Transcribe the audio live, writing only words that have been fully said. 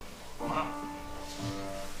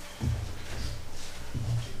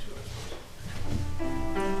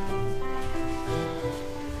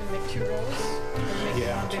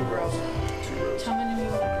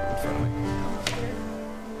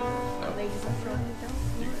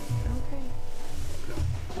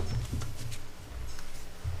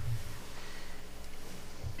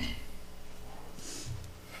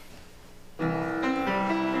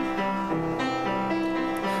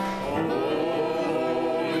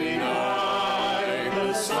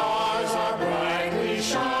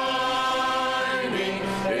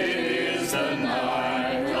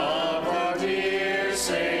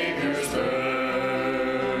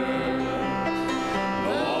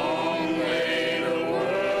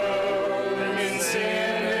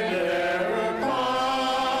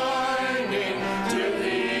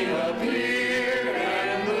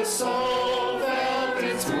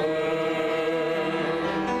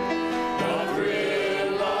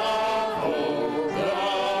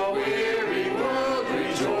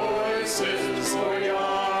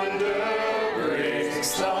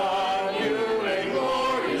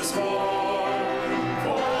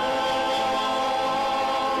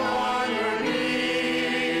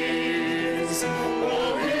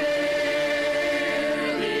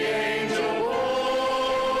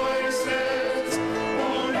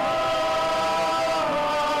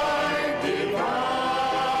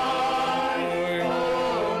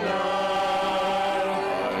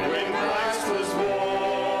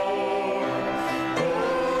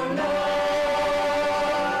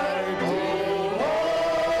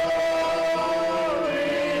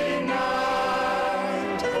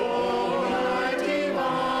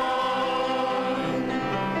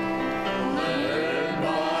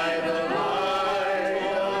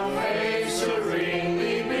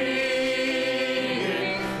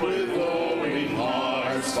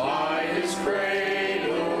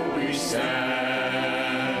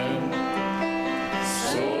stand.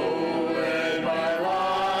 So led by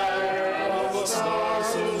light of the stars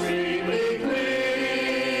so sweetly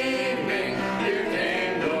gleaming, here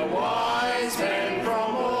came the wise men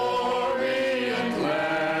from Orient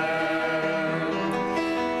land.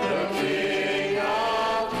 The King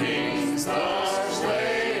of Kings thus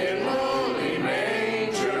lay in lowly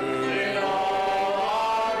manger, in all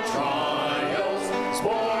our trials,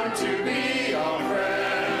 born to be our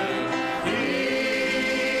friend. He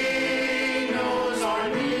knows our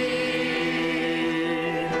need.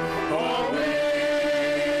 Our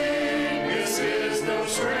weakness is no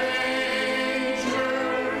stranger.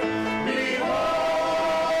 Behold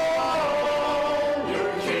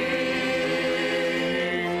your King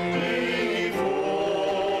before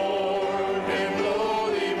him,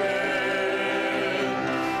 lowly men.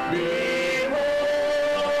 Behold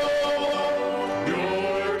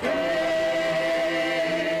your King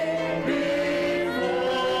before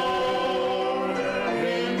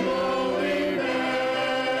him, lowly men.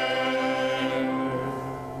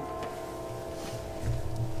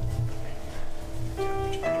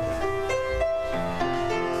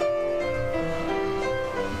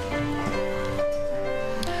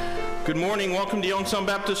 Good morning. Welcome to Yongsan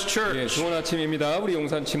Baptist 예, Church. 좋은 아침입니다. 우리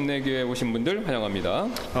용산 침례교회에 오신 분들 환영합니다.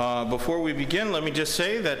 Before we begin, let me just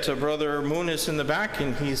say that Brother Moon is in the back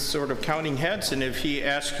and he's sort of counting heads. And if he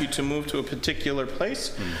asks you to move to a particular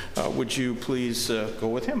place, would you please go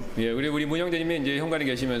with him? 예, 우리 문영대님이 이제 현관에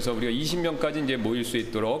계시면서 우리가 20명까지 이제 모일 수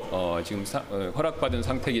있도록 지금 허락받은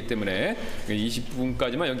상태이기 때문에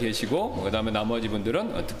 20분까지만 여기 계시고 그다음에 나머지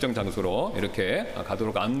분들은 특정 장소로 이렇게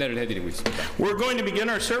가도록 안내를 해드리고 있습니다. We're going to begin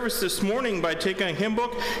our service this morning by taking a hymn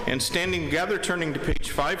book and standing together, turning to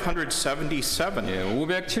page 577. 예,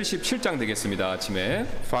 577장 되겠습니다. 아침에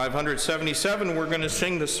 577, we're going to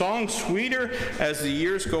sing the song Sweeter as the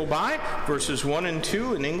Years Go By, verses 1 and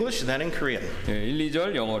 2 in English, then in Korean. 예, 1,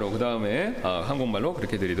 2절 영어로 그다음에 한국말로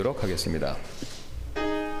그렇게 드리도록 하겠습니다.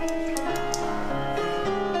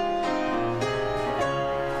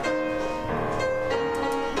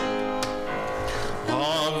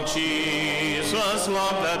 Of Jesus'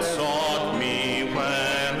 love that sought me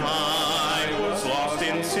when I was lost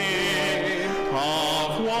in sin,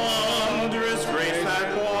 of wondrous grace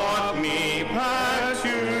that brought me back to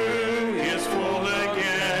His fold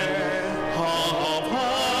again, of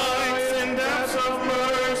heights and depths of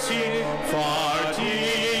mercy, far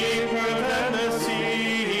deeper than the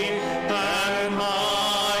sea, and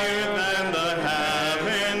higher than the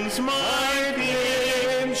heavens, my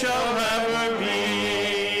being shall ever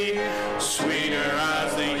be. Sweeter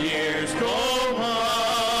as the years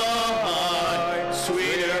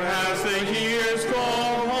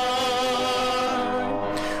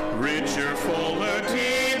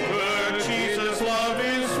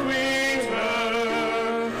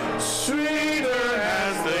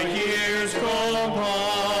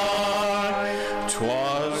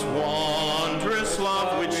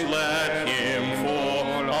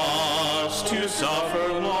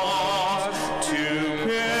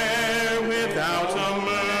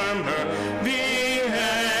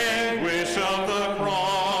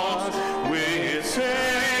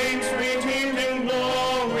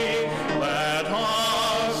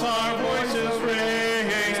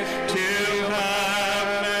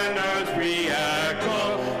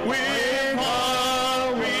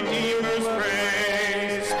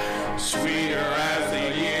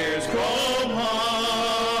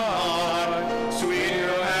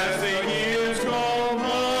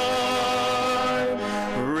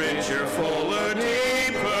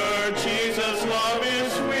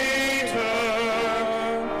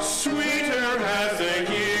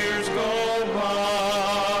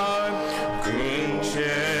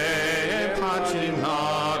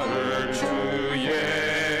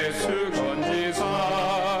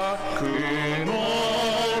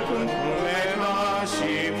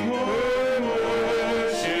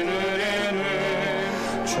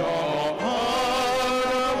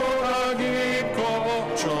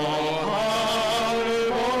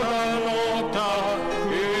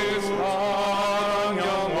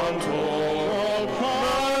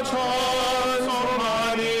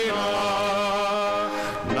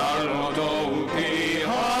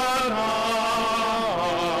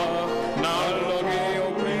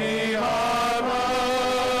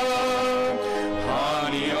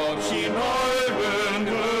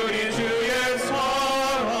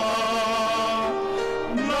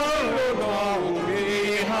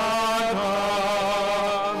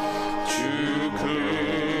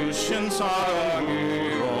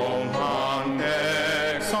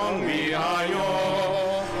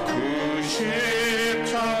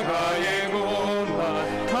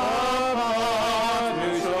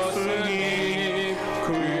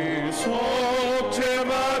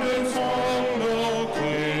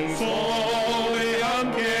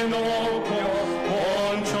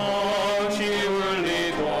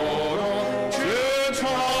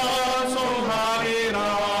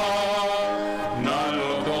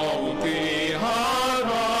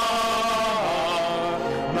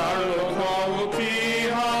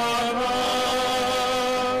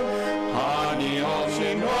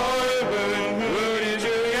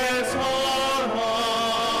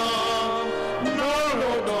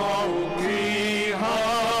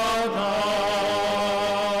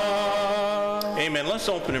Let's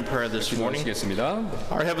open in prayer this morning. 기도하시겠습니다.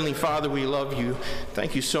 Our Heavenly Father, we love you.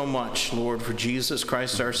 Thank you so much, Lord, for Jesus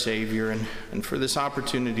Christ, our Savior, and for this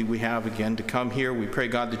opportunity we have again to come here. We pray,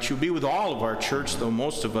 God, that you be with all of our church, though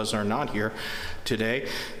most of us are not here today,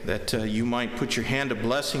 that you might put your hand of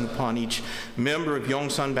blessing upon each member of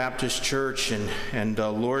Yongsan Baptist Church. And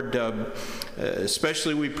Lord,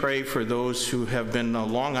 especially we pray for those who have been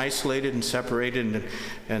long isolated and separated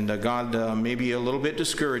and God, maybe a little bit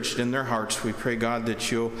discouraged in their hearts. We pray, God,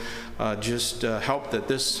 that you'll just help that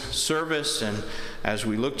this service, and as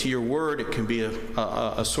we look to your word, it can be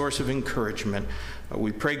a source of encouragement.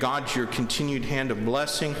 We pray, God, your continued hand of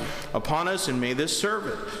blessing upon us, and may this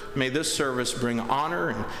service bring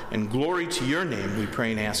honor and glory to your name. We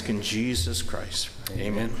pray and ask in Jesus Christ.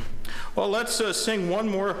 Amen. Well, let's sing one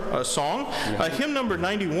more song, hymn number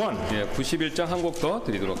 91. 예, 91장 한 곡 더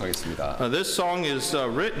드리도록 하겠습니다. This song is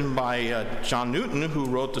written by John Newton, who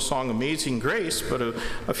wrote the song Amazing Grace, but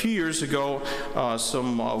a few years ago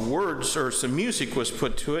some words or some music was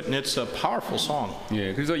put to it, and it's a powerful song.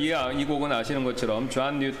 예, 그래서 이 곡은 아시는 것처럼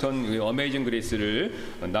존 뉴턴 어메이징 그레이스를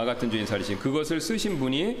나 같은 죄인 살리신 그것을 쓰신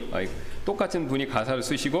분이 똑같은 분이 가사를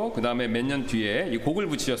쓰시고 그 다음에 몇 년 뒤에 이 곡을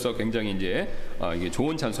붙이셔서 굉장히 이제 이게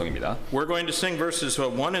좋은 찬송입니다. We're going to sing verses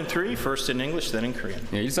 1 and 3, first in English, then in Korean.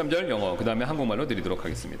 예, 1, 3절 영어, 그 다음에 한국말로 드리도록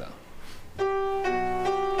하겠습니다.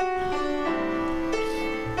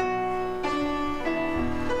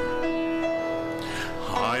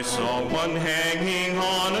 I saw one hanging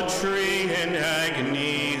on a tree in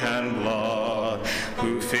agony and blood,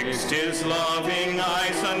 who fixed his loving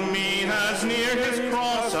eyes on me as near his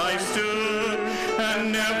cross I stood,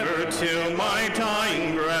 and never till my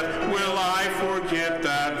dying breath will I forget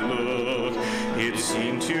that look. It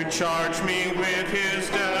seemed to charge me with his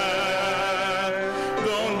death,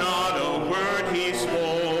 though not a word he spoke.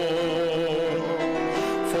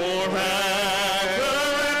 Forever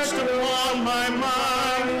etched upon my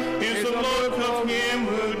mind is the look of him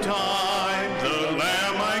who died, the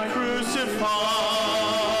Lamb I crucified.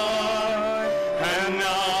 And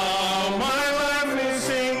now my life is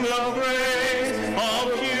sing the praise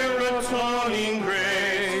of pure atoning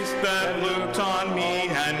grace that looked on me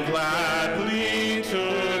and gladly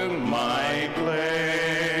took my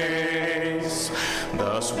place.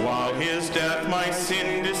 Thus while his death my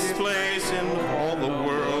sin displays in all the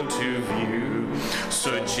world to view,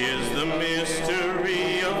 such is the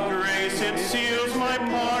mystery of grace, it seals my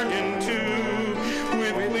pardon too.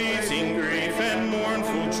 With pleasing grief and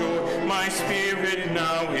mournful joy, my spirit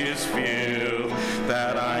now is filled,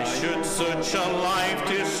 that I should such a life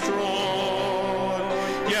destroy,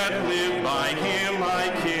 yet live by him I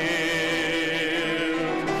kill.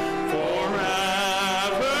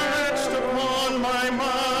 Forever etched upon my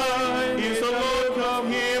mind is the look of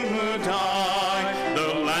him who died,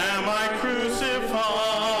 the Lamb I crucified.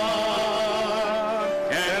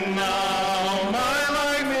 And now my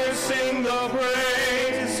life is sing the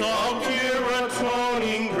praise of pure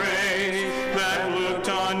atoning grace that looked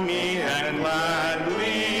on me and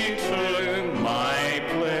gladly took my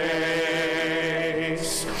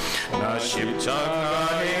place. 나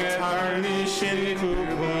십자가에 달리신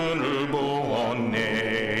그분을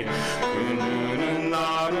보았네. 그분은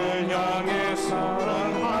나를 향해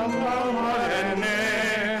사랑한다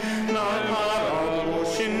말했네. 날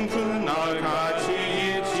바라보신 그날까지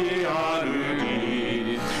잊지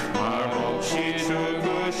않으리. 말없이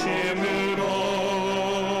죽으심으로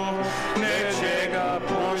내 죄가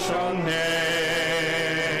보셨네.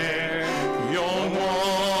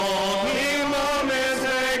 영원히 맘에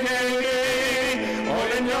새기리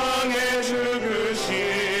어린 양의 죽으심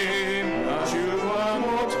주와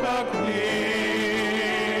못하리.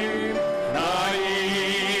 나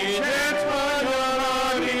이제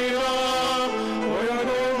찬양하리라.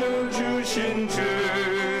 보혈로 주신 주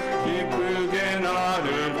기쁘게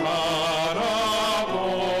나를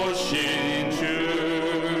바라보신 주.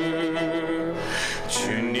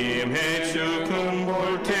 주님의 죽음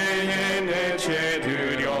볼 때에 내 죄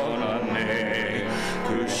드려놨네.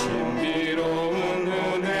 그 신비로운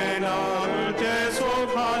은혜 나를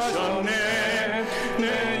대속하셨네.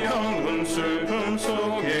 내 영혼 슬픔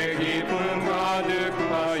속에 기쁨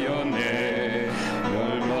가득하였네.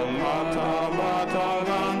 멸망마다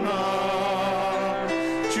마다간 날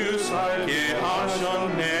주 살게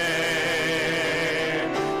하셨네.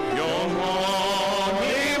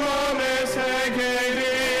 영원히 맘에 새기리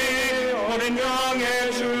어린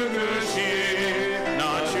양의 죽으심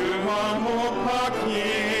나 주와 못 박히.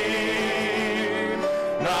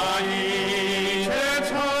 나 이제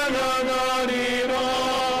찬양하리라.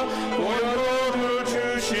 보혈로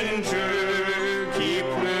주신 주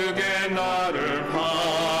기쁘게 나를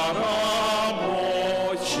바라보신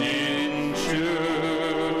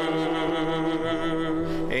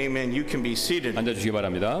you can be seated. 앉아주시기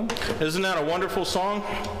바랍니다. Isn't that a wonderful song?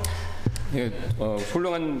 예,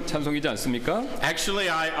 훌륭한 찬송이지 않습니까? Actually,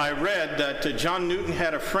 I read that John Newton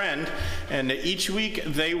had a friend, and each week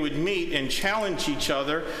they would meet and challenge each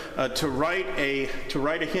other to write a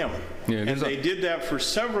hymn. Yeah, And they did that for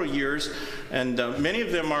several years, and many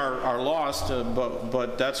of them are lost,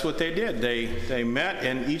 but that's what they did. They met,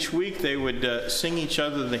 and each week they would sing each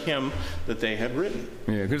other the hymn that they had written.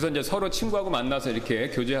 예, 그래서 이제 서로 친구하고 만나서 이렇게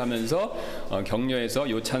교제하면서 격려해서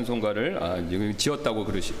요 찬송가를 지었다고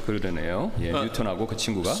그러네요. 예, 뉴턴하고 그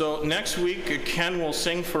친구가. So next week, Ken will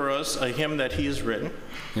sing for us a hymn that he has written.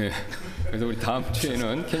 예, 그래서 우리 다음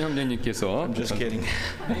주에는 켄 형제님께서 Just kidding.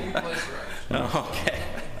 Okay.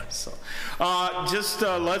 So,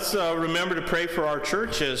 let's remember to pray for our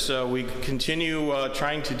church as we continue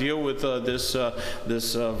trying to deal with this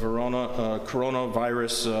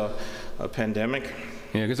coronavirus pandemic.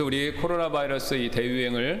 예, 그래서 우리 코로나 바이러스 이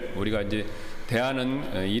대유행을 우리가 이제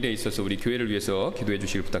대하는 일에 있어서 우리 교회를 위해서 기도해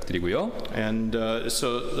주시길 부탁드리고요. And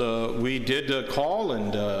so we did call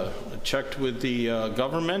and checked with the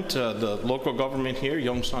government, the local government here,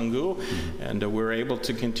 Yongsan-gu, and we're able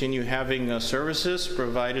to continue having services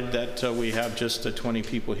provided that we have just 20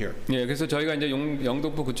 people here. 예, 그래서 저희가 이제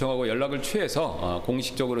영등포 구청하고 연락을 취해서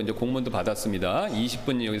공식적으로 이제 공문도 받았습니다.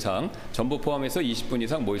 20분 이상 전부 포함해서 20분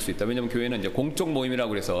이상 모일 수 있다. 왜냐하면 교회는 이제 공적 모임이라고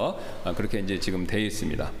그래서 그렇게 이제 지금 돼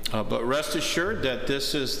있습니다. But rest assured that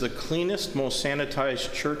this is the cleanest, most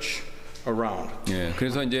sanitized church around. 예,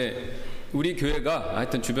 그래서 이제 우리 교회가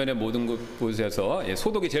하여튼 주변의 모든 곳에서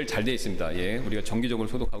소독이 제일 잘 돼 있습니다. 예, 우리가 정기적으로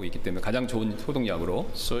소독하고 있기 때문에 가장 좋은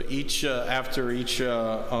소독약으로. So after each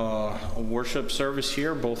worship service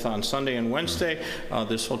here, both on Sunday and Wednesday,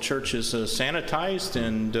 this whole church is sanitized,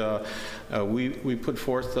 and we put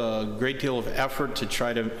forth a great deal of effort to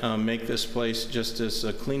try to make this place just as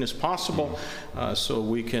clean as possible, so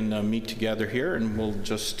we can meet together here, and we'll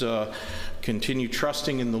just continue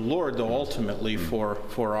trusting in the Lord, though ultimately for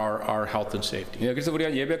our health and safety. 예, 그래서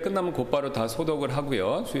우리가 예배 끝나면 곧바로 다 소독을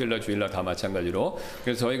하고요. 수요일날, 주일날 다 마찬가지로.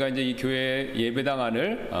 그래서 저희가 이제 이 교회 예배당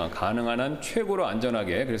안을 가능한 한 최고로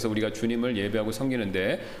안전하게, 그래서 우리가 주님을 예배하고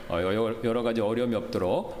섬기는데 여러 가지 어려움이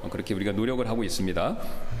없도록 그렇게 우리가 노력을 하고 있습니다.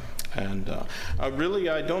 And really,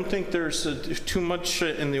 I don't think there's too much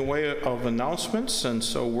in the way of announcements, and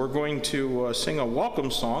so we're going to sing a welcome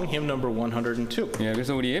song, hymn number 102. 예,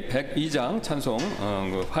 그래서 우리 102장 찬송,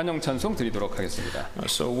 환영 찬송 드리도록 하겠습니다.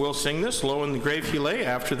 So we'll sing this, Lo in the Grave He Lay.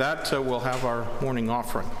 After that, we'll have our morning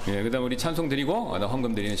offering. 예, 그다음 우리 찬송 드리고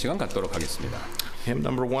헌금 드리는 시간 갖도록 하겠습니다. Hymn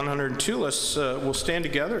number 102. We'll stand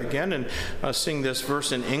together again and sing this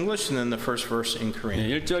verse in English and then the first verse in Korean.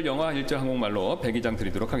 예, 1절 영어, 1절 한국말로 102장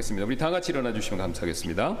드리도록 하겠습니다. 우리 다 같이 일어나 주시면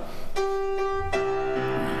감사하겠습니다.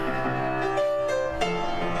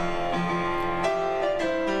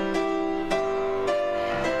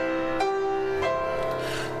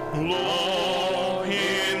 Lo,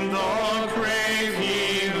 in the grave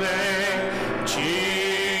he lay,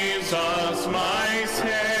 Jesus my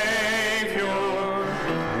Savior,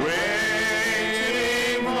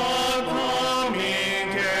 waiting the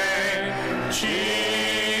coming day,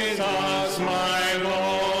 Jesus my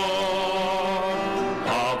Lord,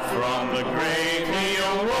 up from the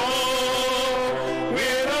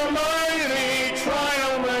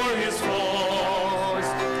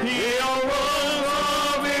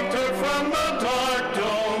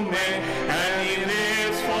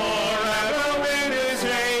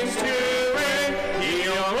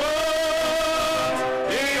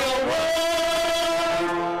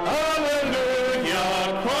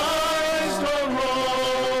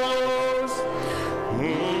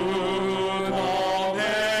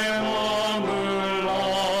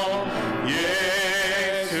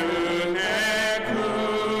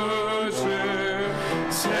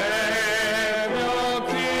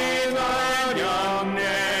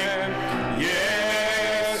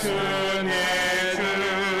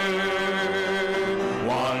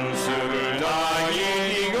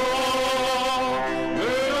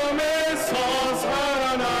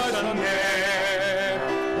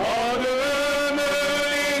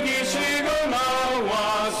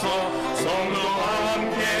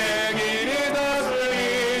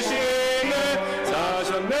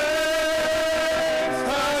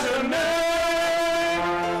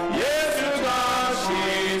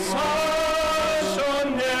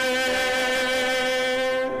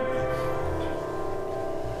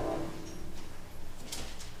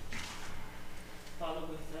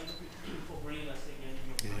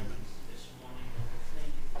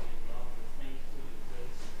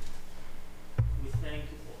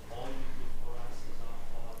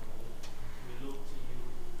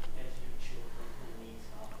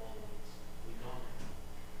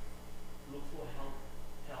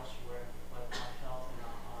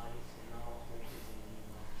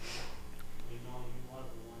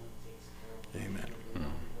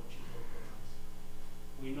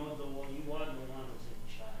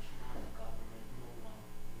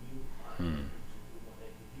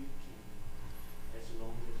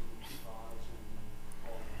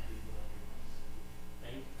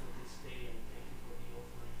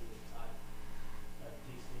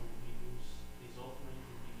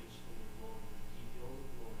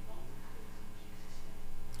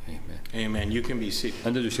And you can be seated.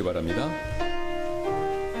 앉아주시기 바랍니다.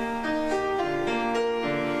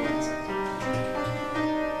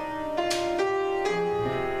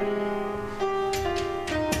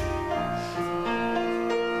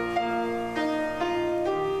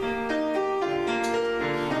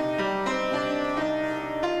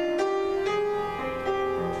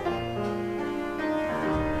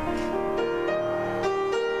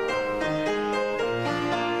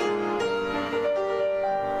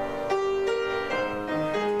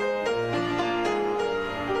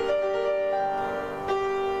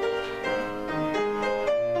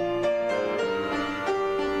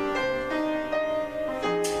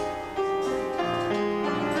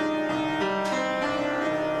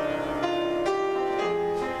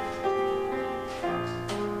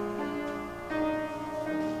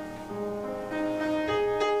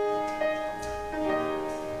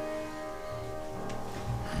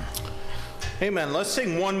 Amen. Let's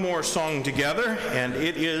sing one more song together, and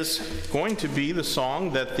it is going to be the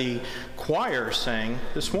song that the choir sang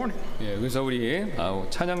this morning. 예, 그래서 우리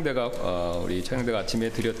우리 찬양대가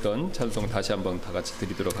아침에 드렸던 찬송 다시 한번 다 같이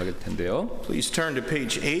드리도록 할 텐데요. Please turn to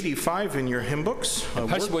page 85 in your hymn books.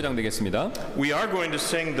 85장 되겠습니다. We are going to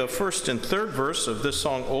sing the first and third verse of this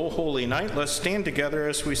song, O Holy Night. Let's stand together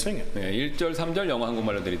as we sing it. 네, 1절, 3절 영어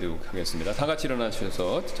한국말로 드리도록 하겠습니다. 다 같이 일어나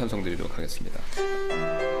주셔서 찬송 드리도록 하겠습니다.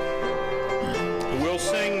 We'll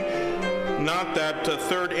sing not that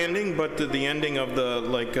third ending, but the ending of the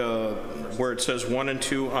where it says 1 and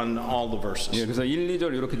 2 on all the verses. 예, 그래서 1,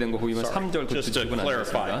 2절 이렇게 된 거 보이면 3절 그 Just to 뒤쪽은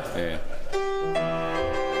clarify. 아니겠습니다. 예.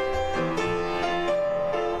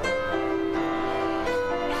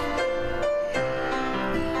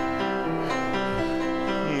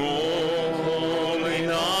 O holy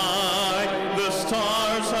night, the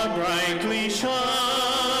stars are brightly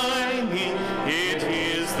shining. It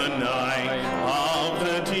is the night of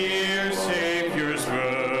the dear Savior's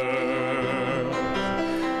birth.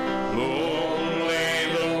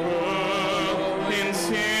 Lonely the world in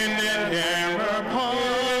sin and error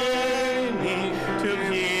pining, till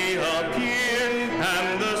He appeared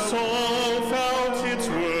and the soul felt its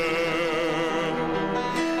worth.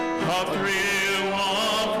 A thrill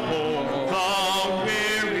of hope, the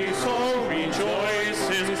weary soul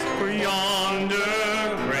rejoices, for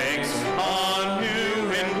yonder breaks a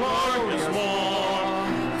new and glorious morn.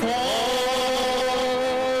 Fall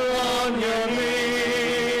on your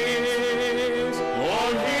knees, or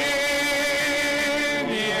hear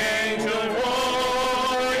the angel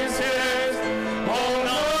voices, all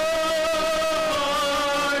night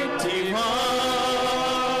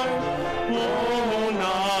divine. Oh,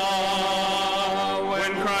 now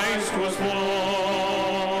when Christ was born,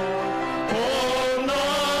 oh,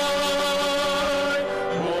 night,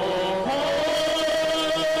 oh,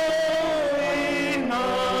 holy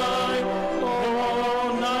night,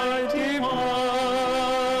 oh, night divine.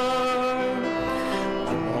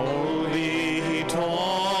 Holy, He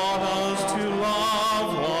taught us to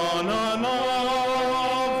love one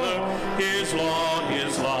another. His law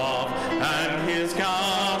is love, and His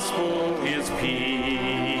gospel is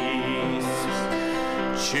peace.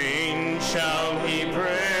 Chain shall He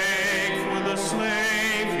break, for the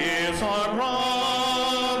slave is our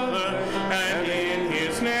brother, and in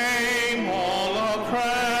His name all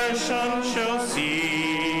oppression shall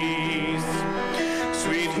cease.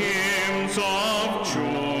 Sweet hymns of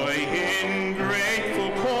joy in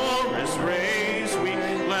grateful chorus raise we,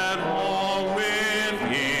 let all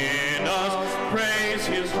within us praise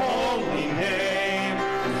His holy name.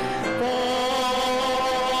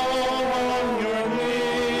 Fall on your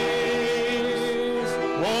knees,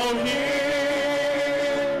 oh,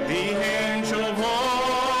 hear the angel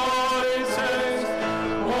voices,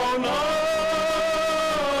 oh,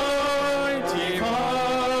 night divine,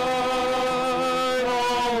 oh,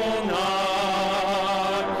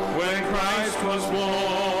 night when Christ was born,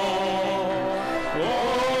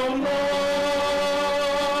 oh,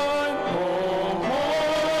 night, oh,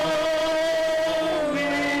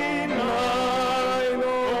 holy night,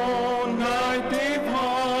 oh, night divine.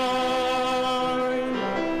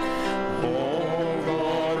 오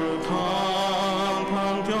거룩한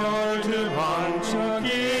밤별 주 반짝일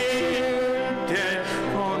때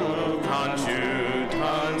거룩한 주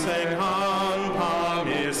탄생한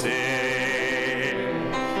밤일세.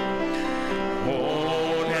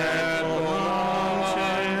 오랫동안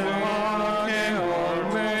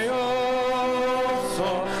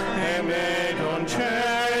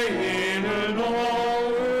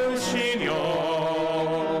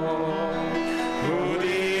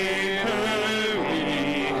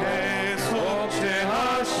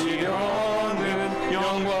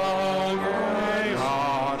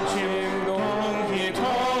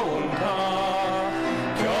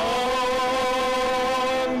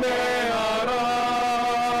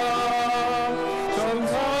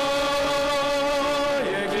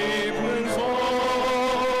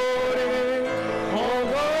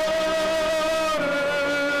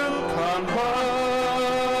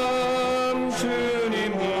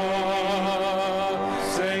주님과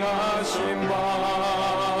생하신 밤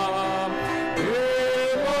그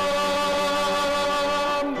밤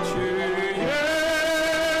주의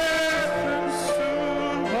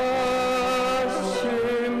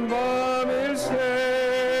순수하신 밤일세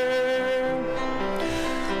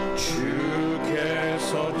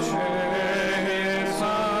주께서 죄의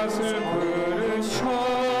삭을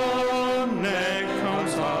부르셨네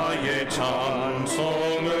감사의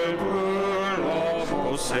찬송을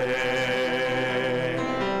불러보세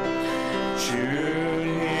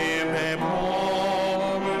주님의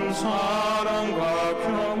범은 사랑과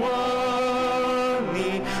평안이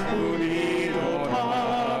우리도 다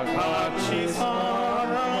같이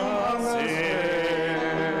사랑하세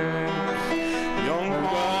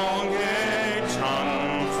영광의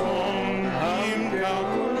찬송 힘과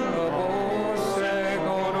불러보세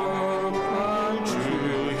거룩한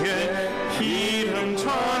주의 이름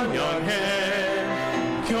찬양해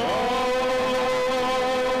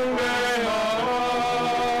경배하라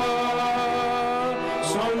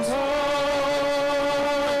천사의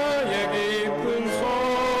깊은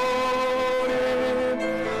소리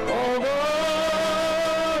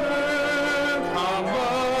어거룩한 밤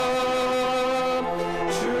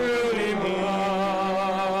주님은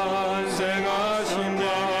생하신다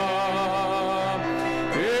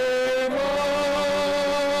그 밤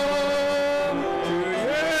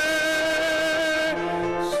주의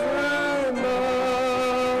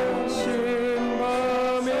순하신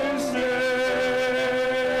밤일세.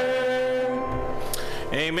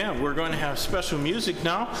 Amen. We're going to have special music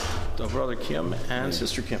now. The Brother Kim and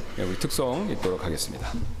Sister Kim. 네, 우리 특송 읽도록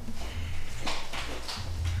하겠습니다.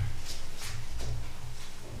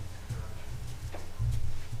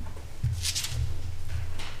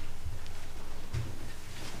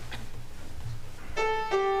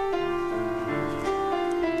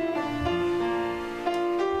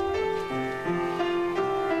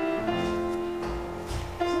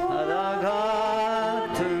 바다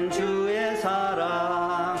같은 주의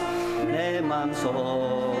사랑 내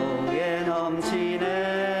맘속에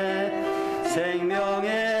넘치네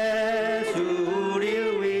생명의 수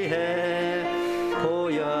우리를 위해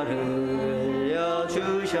보혈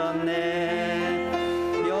흘려주셨네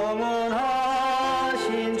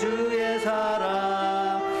영원하신 주의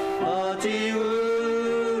사랑 어찌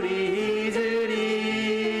우리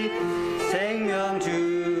잊으리 생명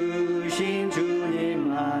주신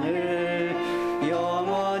주님만을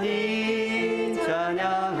영원히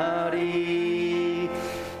찬양하리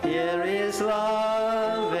Here is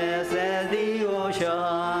love as the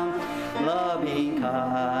ocean loving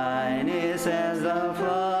kindness as the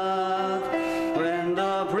flood when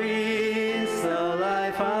the Prince of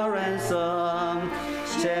life our ransom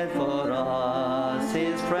shed for us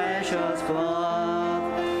his precious blood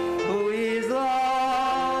who is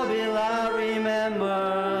love will I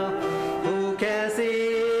remember who can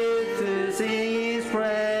sit to sing his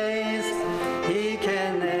praise he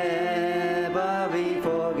can never be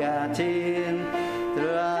forgotten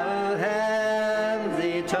throughout heaven's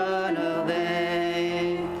eternal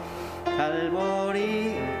day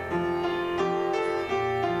갈보리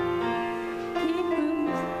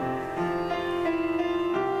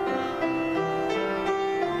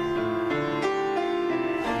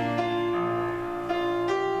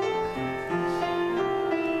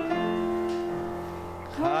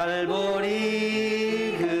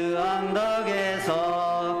갈보리 그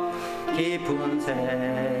언덕에서 깊은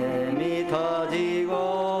샘이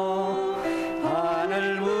터지고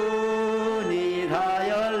하늘 문이 다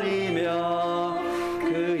열리며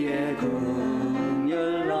그의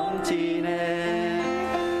긍휼 넘치네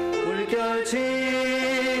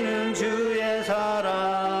물결치는 주의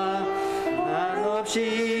사랑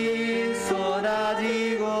한없이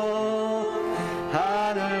쏟아지고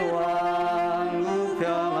하늘 왕국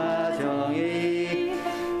평화 정의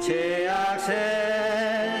죄악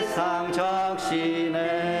세상 적시네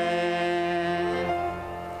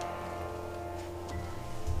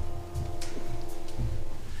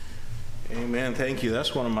Amen. Thank you.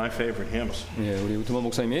 That's one of my favorite hymns. 예, 우리 우트만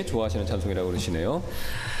목사님이 좋아하시는 찬송이라고 그러시네요.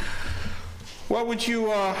 Well, would you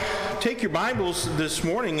take your Bibles this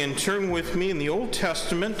morning and turn with me in the Old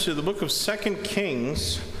Testament to the book of 2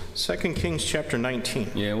 Kings, 2 Kings chapter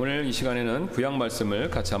 19. 예, 오늘 이 시간에는 구약 말씀을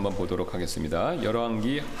같이 한번 보도록 하겠습니다.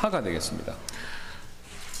 열왕기 하가 되겠습니다.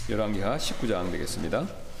 열왕기 하 19장 되겠습니다.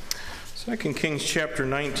 2 Kings chapter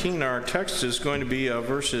 19, our text is going to be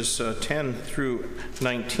verses 10 through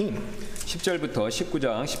 19. 10절부터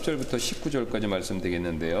 19장 10절부터 19절까지 말씀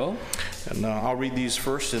되겠는데요. And I'll read these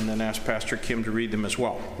first and then ask Pastor Kim to read them as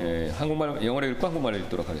well. 예, 한국말 영어로 읽고 한국말을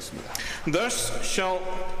읽도록 하겠습니다. Thus shall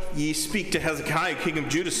ye speak to Hezekiah, king of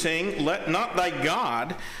Judah, saying, Let not thy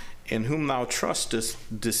God, in whom thou trustest,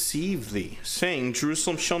 deceive thee, saying,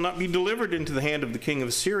 Jerusalem shall not be delivered into the hand of the king of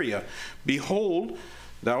Assyria. Behold,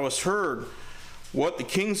 thou hast heard what the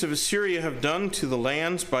kings of Assyria have done to the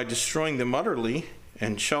lands by destroying them utterly,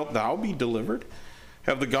 and shalt thou be delivered?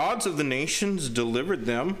 Have the gods of the nations delivered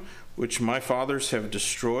them, which my fathers have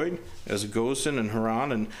destroyed, as Gozan and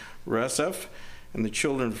Haran and Rezeph, and the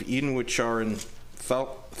children of Eden which are in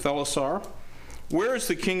Thelasar? Where is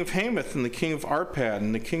the king of Hamath, and the king of Arpad,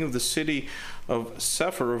 and the king of the city of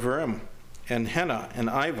Sepharvaim, and Hena, and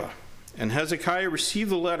Iva? And Hezekiah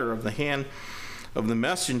received the letter of the hand of the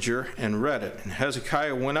messenger and read it. And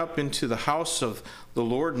Hezekiah went up into the house of the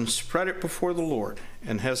Lord and spread it before the Lord.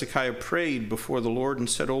 And Hezekiah prayed before the Lord and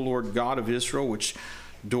said, O Lord God of Israel, which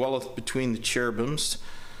dwelleth between the cherubims,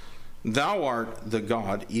 thou art the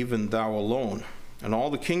God, even thou alone. And all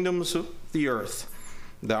the kingdoms of the earth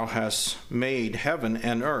thou hast made, heaven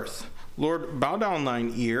and earth. Lord, bow down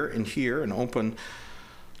thine ear and hear, and open,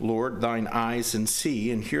 Lord, thine eyes and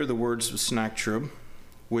see, and hear the words of Sennacherib,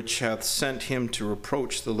 which hath sent him to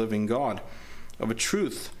reproach the living God. Of a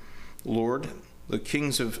truth, Lord, the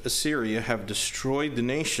kings of Assyria have destroyed the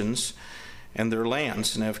nations and their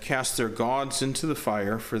lands, and have cast their gods into the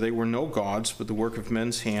fire, for they were no gods, but the work of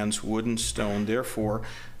men's hands, wood and stone. Therefore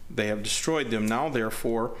they have destroyed them. Now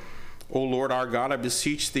therefore, O Lord our God, I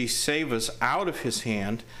beseech thee, save us out of his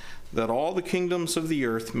hand, that all the kingdoms of the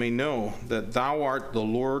earth may know that thou art the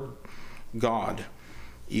Lord God,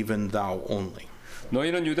 even thou only.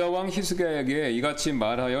 너희는 유다 왕 히스기야에게 이같이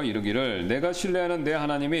말하여 이르기를 내가 신뢰하는 내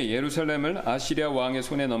하나님이 예루살렘을 아시리아 왕의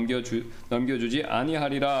손에 넘겨주지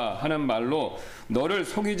아니하리라 하는 말로 너를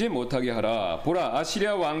속이지 못하게 하라. 보라,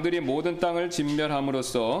 아시리아 왕들이 모든 땅을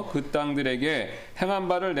진멸함으로써 그 땅들에게 행한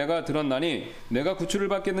바를 내가 들었나니 내가 구출을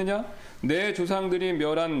받겠느냐? 내 조상들이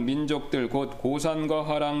멸한 민족들 곧 고산과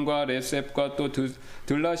화란과 레셉과 또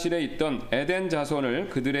들라실에 있던 에덴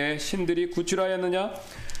자손을 그들의 신들이 구출하였느냐?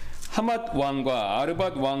 하맛 왕과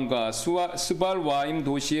아르밧 왕과 스발와임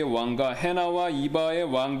도시의 왕과 헤나와 이바의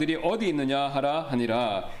왕들이 어디 있느냐 하라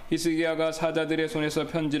하니라. 히스기야가 사자들의 손에서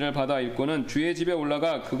편지를 받아 읽고는 주의 집에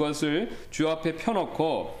올라가 그것을 주 앞에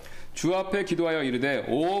펴놓고 주 앞에 기도하여 이르되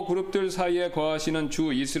오 그룹들 사이에 거하시는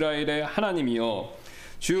주 이스라엘의 하나님이여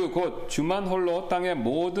주 곧 주만 홀로 땅의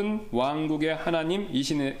모든 왕국의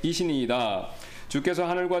하나님이시니이다. 주께서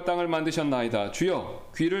하늘과 땅을 만드셨나이다.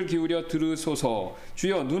 주여 귀를 기울여 들으소서.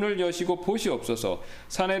 주여 눈을 여시고 보시옵소서.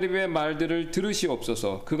 사내립의 말들을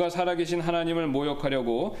들으시옵소서. 그가 살아계신 하나님을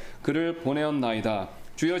모욕하려고 그를 보내었나이다.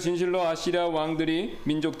 주여 진실로 아시리아 왕들이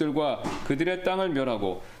민족들과 그들의 땅을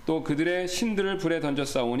멸하고 또 그들의 신들을 불에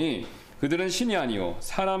던졌사오니 그들은 신이 아니요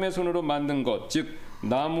사람의 손으로 만든 것 즉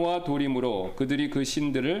나무와 돌이므로 그들이 그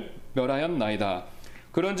신들을 멸하였나이다.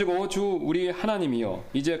 그런즉 오 주 우리 하나님이여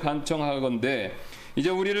이제 간청하건대 이제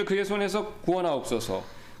우리를 그의 손에서 구원하옵소서.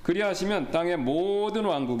 그리하시면 땅의 모든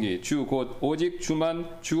왕국이 주 곧 오직 주만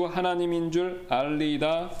주 하나님인 줄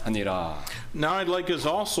알리이다 하니라. Now I'd like us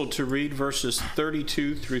also to read verses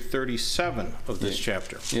 32 through 37 of this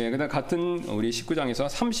chapter. 예, 그다음 같은 우리 19장에서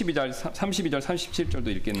 32절 37절도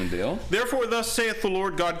읽겠는데요. Therefore thus saith the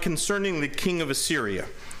Lord God concerning the king of Assyria,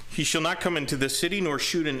 he shall not come into this city nor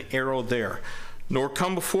shoot an arrow there, nor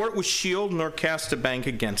come before it with shield, nor cast a bank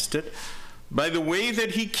against it. By the way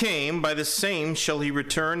that he came, by the same shall he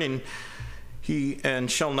return, and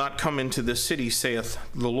shall not come into this city, saith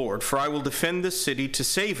the Lord. For I will defend this city to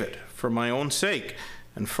save it, for my own sake,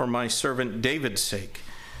 and for my servant David's sake.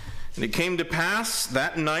 And it came to pass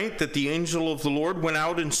that night that the angel of the Lord went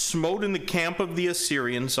out and smote in the camp of the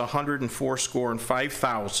Assyrians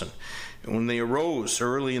 185,000. And when they arose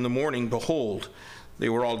early in the morning, behold, they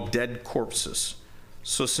were all dead corpses.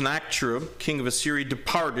 So Sennacherib, king of Assyria,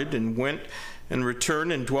 departed and went and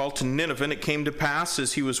returned and dwelt in Nineveh. And it came to pass,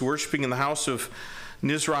 as he was worshiping in the house of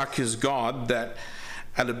Nisroch his god, that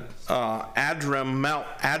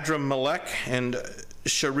Adrammelech and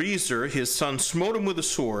Sharezer his son smote him with a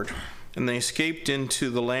sword, and they escaped into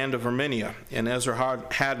the land of Armenia. And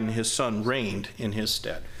Esarhaddon his son reigned in his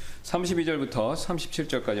stead. 32절부터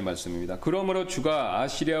 37절까지 말씀입니다. 그러므로 주가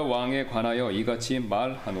아시리아 왕에 관하여 이같이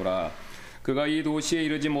말하노라. 그가 이 도시에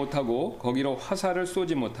이르지 못하고 거기로 화살을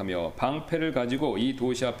쏘지 못하며 방패를 가지고 이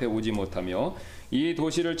도시 앞에 오지 못하며 이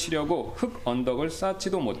도시를 치려고 흙 언덕을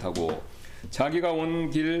쌓지도 못하고 자기가 온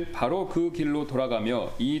길 바로 그 길로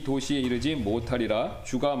돌아가며 이 도시에 이르지 못하리라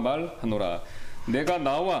주가 말하노라. 내가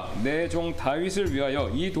나와 내 종 다윗을 위하여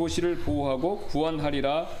이 도시를 보호하고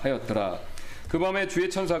구원하리라 하였더라. 그 밤에 주의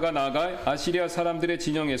천사가 나아가 아시리아 사람들의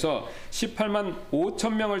진영에서 18만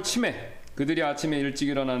 5천 명을 치매 그들이 아침에 일찍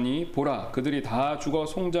일어나니 보라 그들이 다 죽어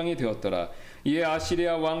송장이 되었더라. 이에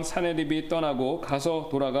아시리아 왕 사네립이 떠나고 가서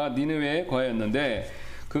돌아가 니느웨에 거하였는데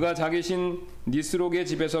그가 자기 신 니스록의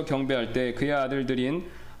집에서 경배할 때 그의 아들들인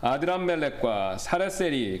아드람멜렉과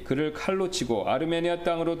사레셀이 그를 칼로 치고 아르메니아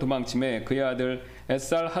땅으로 도망치매 그의 아들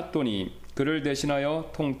에살 핫돈이 그를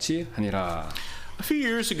대신하여 통치하니라. A few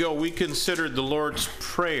years ago, we considered the Lord's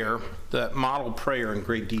Prayer, that model prayer, in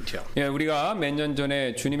great detail. 예, 우리가 몇 년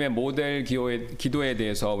전에 주님의 모델 기도에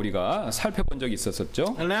대해서 우리가 살펴본 적이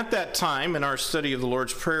있었었죠. And at that time, in our study of the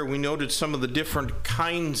Lord's Prayer, we noted some of the different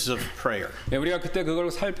kinds of prayer. 예, 우리가 그때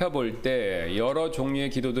그걸 살펴볼 때 여러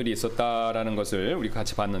종류의 기도들이 있었다라는 것을 우리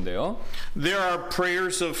같이 봤는데요. There are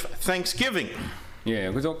prayers of thanksgiving,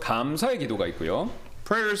 예, 그래서 감사의 기도가 있고요.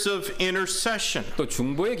 prayers of intercession, 또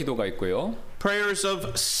중보의 기도가 있고요. prayers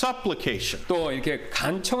of supplication, 또 이렇게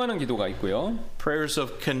간청하는 기도가 있고요. prayers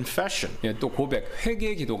of confession, 예, 또 고백,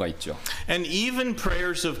 회개의 기도가 있죠. and even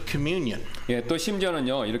prayers of communion. 예, 또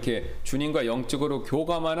심지어는요 이렇게 주님과 영적으로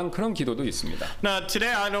교감하는 그런 기도도 있습니다. Now,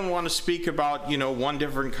 today I don't want to speak about, one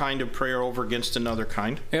different kind of prayer over against another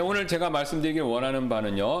kind. 예, 오늘 제가 말씀드리길 원하는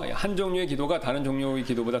바는요 한 종류의 기도가 다른 종류의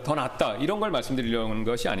기도보다 더 낫다 이런 걸 말씀드리려는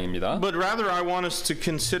것이 아닙니다. But rather I want us to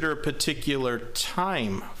consider a particular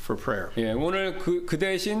time for prayer. 예, 오늘 그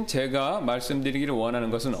대신 제가 말씀드리기를 원하는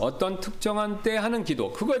것은 어떤 특정한 때 하는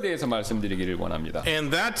기도 그거에 대해서 말씀드리기를 원합니다. And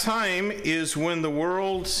that time is when the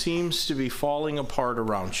world seems to be falling apart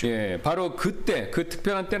around you. 예, 바로 그때 그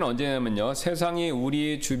특별한 때는 언제냐면요 세상이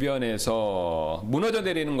우리 주변에서 무너져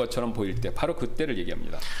내리는 것처럼 보일 때 바로 그때를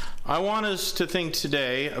얘기합니다. I want us to think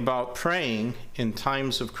today about praying in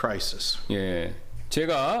times of crisis. 예,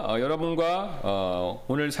 제가 여러분과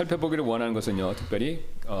오늘 살펴보기를 원하는 것은요 특별히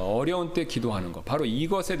어려운 때 기도하는 것 바로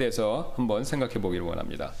이것에 대해서 한번 생각해 보기를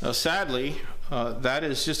원합니다. Now, sadly, that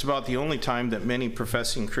is just about the only time that many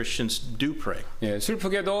professing Christians do pray. 예,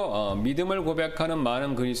 슬프게도 믿음을 고백하는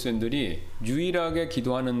많은 그리스도인들이 유일하게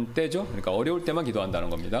기도하는 때죠. 그러니까 어려울 때만 기도한다는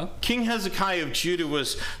겁니다. King Hezekiah of Judah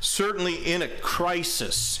was certainly in a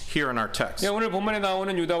crisis here in our text. 예, 오늘 본문에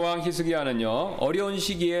나오는 유다 왕 히스기야는요 어려운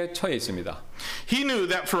시기에 처해 있습니다. He knew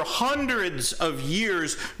that for hundreds of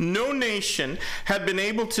years, no nation had been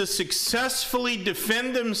able to successfully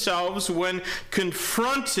defend themselves when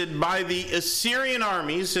confronted by the Assyrian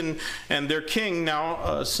armies, and their king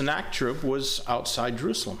now, Sennacherib, was outside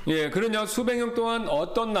Jerusalem. 예, 그런요 수백 년 동안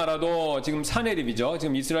어떤 나라도 지금 사네립이죠.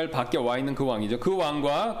 지금 이스라엘 밖에 와 있는 그 왕이죠. 그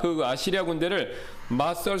왕과 그 아시리아 군대를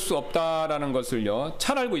맞설 수 없다라는 것을요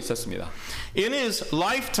잘 알고 있었습니다. In his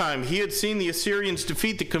lifetime, he had seen the Assyrians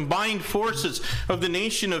defeat the combined forces of the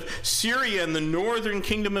nation of Syria and the northern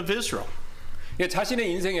kingdom of Israel. 예, 자신의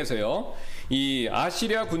인생에서요 이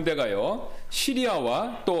아시리아 군대가요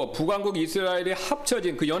시리아와 또 북왕국 이스라엘이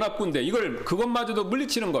합쳐진 그 연합 군대 그것마저도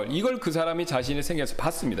물리치는 걸 이걸 그 사람이 자신의 생애에서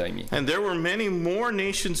봤습니다 이미. And there were many more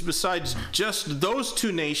nations besides just those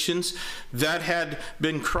two nations that had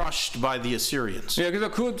been crushed by the Assyrians. 예,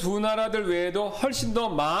 그래서 그 두 나라들 외에도 훨씬 더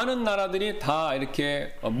많은 나라들이 다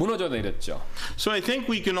이렇게 무너져 내렸죠. So I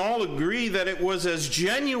think we can all agree that it was as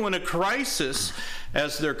genuine a crisis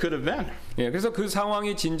as there could have been. 예, 그래서 그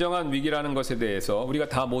상황이 진정한 위기라는 것에 대해서 우리가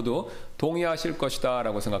다 모두 동의하실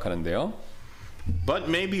것이다라고 생각하는데요. But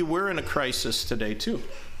maybe we're in a crisis today too.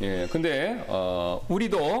 예, 근데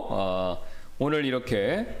우리도 오늘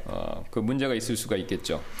이렇게 그 문제가 있을 수가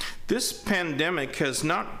있겠죠. This pandemic has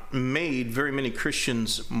not made very many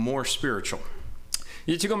Christians more spiritual.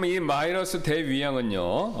 지금 이 바이러스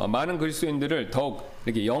대유행은요 많은 그리스도인들을 더욱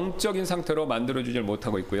이렇게 영적인 상태로 만들어주질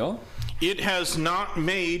못하고 있고요. It has not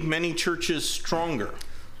made many churches stronger.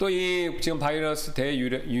 또 이 지금 바이러스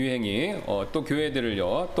대유행이 또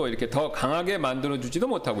교회들을요 또 이렇게 더 강하게 만들어주지도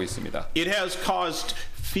못하고 있습니다. It has caused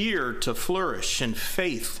fear to flourish and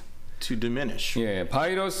faith to diminish. 예,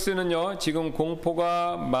 바이러스는요 지금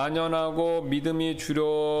공포가 만연하고 믿음이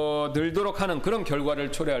줄어들도록 하는 그런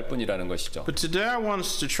결과를 초래할 뿐이라는 것이죠. But today I want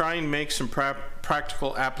us to try and make some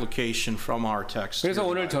practical application from our text. 그래서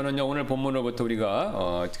오늘 저는요 오늘 본문으로부터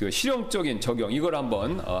우리가 그 실용적인 적용 이걸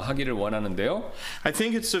한번 하기를 원하는데요. I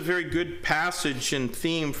think it's a very good passage and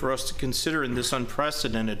theme for us to consider in this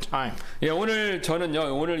unprecedented time. 예, 오늘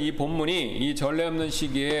저는요 오늘 이 본문이 이 전례 없는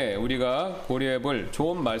시기에 우리가 고려해볼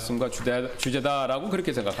좋은 말씀과 주제다라고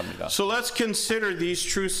그렇게 생각합니다. So let's consider these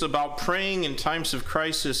truths about praying in times of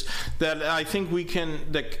crisis that I think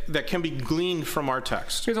that can be gleaned from our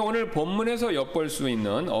text. 그래서 오늘 본문에서 엿볼 수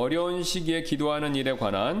있는 어려운 시기에 기도하는 일에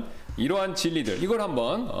관한 이러한 진리들 이걸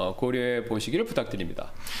한번 고려해 보시기를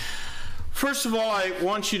부탁드립니다. First of all, I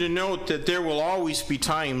want you to note that there will always be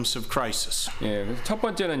times of crisis. 예, 그래서 첫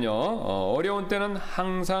번째는요 어려운 때는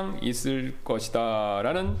항상 있을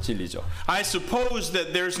것이다라는 진리죠. I suppose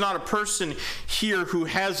that there's not a person here who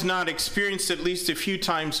has not experienced at least a few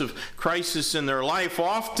times of crisis in their life,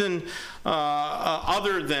 often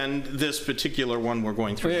other than this particular one we're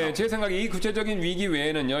going through. 예, 제 생각에 이 구체적인 위기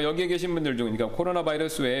외에는요 여기에 계신 분들 중, 그러니까 코로나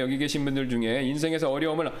바이러스 외에 여기 계신 분들 중에 인생에서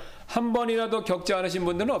어려움을 한 번이라도 겪지 않으신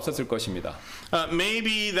분들은 없었을 것입니다.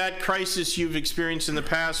 Maybe that crisis you've experienced in the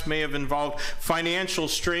past may have involved financial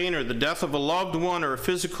strain or the death of a loved one or a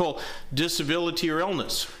physical disability or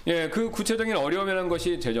illness. 예, 그 구체적인 어려움이라는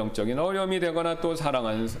것이 재정적인 어려움이 되거나 또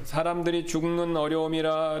사랑하는 사람들이 죽는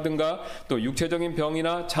어려움이라든가 또 육체적인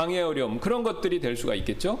병이나 장애 어려움 그런 것들이 될 수가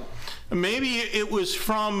있겠죠. Maybe it was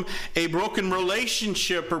from a broken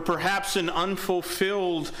relationship or perhaps an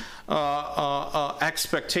unfulfilled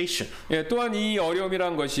expectation. 예, 또한 이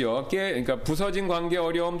어려움이란 것이요, 그러니까 부서진 관계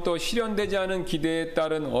어려움 또 실현되지 않은 기대에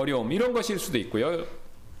따른 어려움 이런 것일 수도 있고요.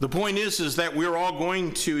 The point is that we're all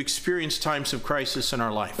going to experience times of crisis in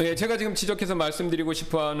our life. 예, 제가 지금 지적해서 말씀드리고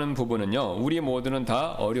싶어하는 부분은요, 우리 모두는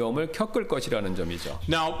다 어려움을 겪을 것이라는 점이죠.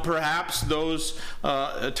 Now, perhaps those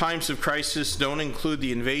times of crisis don't include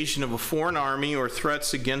the invasion of a foreign army or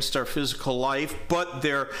threats against our physical life, but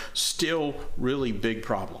they're still really big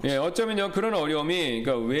problems. 예, 어쩌면요 그런 어려움이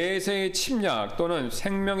그러니까 외세의 침략 또는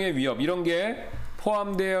생명의 위협 이런 게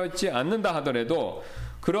포함되어 있지 않는다 하더라도.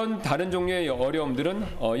 그런 다른 종류의 어려움들은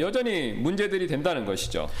여전히 문제들이 된다는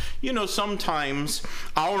것이죠. You know, sometimes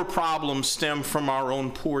our problems stem from our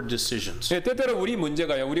own poor decisions. 네, 때때로 우리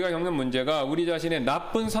문제가요. 우리가 겪는 문제가 우리 자신의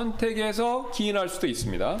나쁜 선택에서 기인할 수도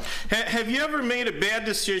있습니다. Have you ever made a bad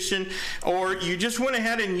decision, or you just went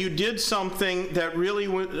ahead and you did something that really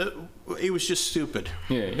it was just stupid?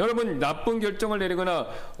 예, 여러분 나쁜 결정을 내리거나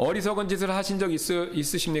어리석은 짓을 하신 적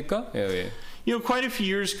있으십니까? 예. You know, quite a few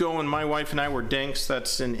years ago, when my wife and I were dinks,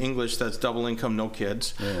 that's in English, that's double income, no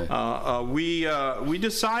kids. We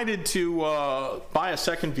decided to buy a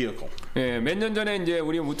second vehicle. 예, 몇 년 전에 이제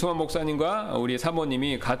우리 우트만 목사님과 우리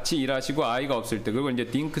사모님이 같이 일하시고 아이가 없을 때 그걸 이제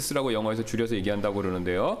딩크스라고 영어에서 줄여서 얘기한다고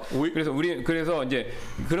그러는데요. 그래서 이제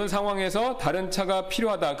그런 상황에서 다른 차가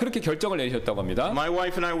필요하다 그렇게 결정을 내리셨다고 합니다. My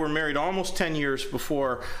wife and I were married almost 10 years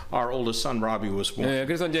before our oldest son Robbie was born. 예,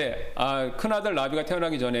 그래서 이제 큰 아들 라비가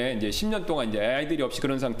태어나기 전에 이제 10년 동안 이제 아이들이 없이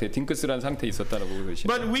그런 상태, 딩크스라는 상태에 있었다고 그러시죠.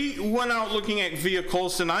 But we went out looking at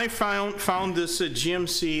vehicles, and I found this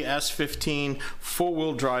GMC S15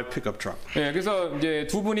 four-wheel drive pickup truck. 예, 그래서 이제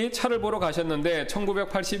두 분이 차를 보러 가셨는데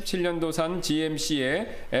 1987년도산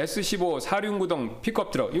GMC의 S15 4륜구동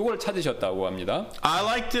픽업 트럭 이걸 찾으셨다고 합니다. I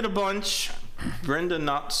liked it a bunch. Brenda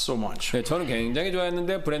not so much. 네, 저는 굉장히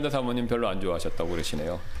좋아했는데 브렌다 사모님 별로 안 좋아하셨다고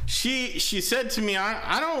그러시네요. She said to me,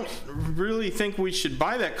 I don't really think we should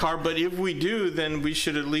buy that car, but if we do, then we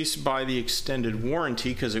should at least buy the extended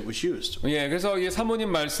warranty because it was used. 예, 그래서 이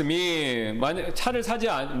사모님 말씀이 차를 사지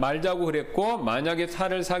말자고 그랬고 만약에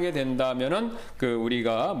차를 사게 된다면은 그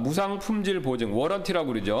우리가 무상 품질 보증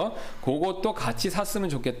워런티라고 그러죠. 그것도 같이 샀으면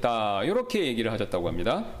좋겠다. 이렇게 얘기를 하셨다고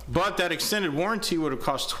합니다. But that extended warranty would have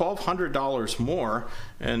cost $1,200 more,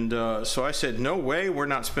 and so I said, no way, we're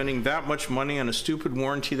not spending that much money on a stupid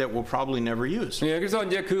warranty that we'll probably never use. 예, 그래서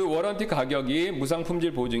이제 그 워런티 가격이 무상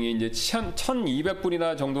품질 보증이 이제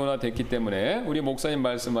 1,200불이나 정도나 됐기 때문에 우리 목사님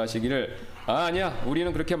말씀하시기를 아니야,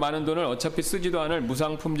 우리는 그렇게 많은 돈을 어차피 쓰지도 않을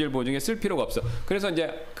무상 품질 보증에 쓸 필요가 없어. 그래서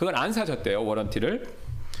이제 그걸 안 사셨대요, 워런티를.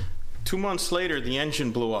 2 months later, the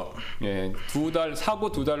engine blew up. 예,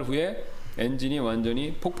 사고 2달 후에 엔진이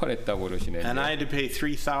완전히 폭발했다고 그러시네요. And I had to pay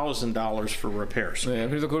 $3,000 for repairs. 네,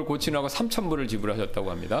 그래서 그걸 고치려고 3,000불을 지불하셨다고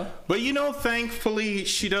합니다. But you know, thankfully,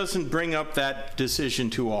 she doesn't bring up that decision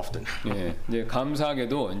too often. 예, 이제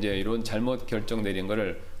감사하게도 이제 이런 잘못 결정 내린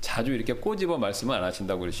거를 자주 이렇게 꼬집어 말씀을 안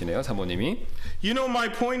하신다고 그러시네요, 사모님이. You know, my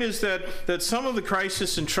point is that some of the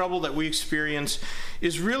crisis and trouble that we experience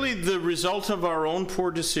is really the result of our own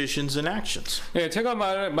poor decisions and actions. 예, 제가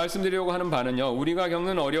말씀드리려고 하는 바는요, 우리가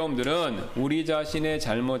겪는 어려움들은 우리 자신의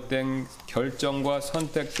잘못된 결정과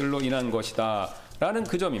선택들로 인한 것이다 라는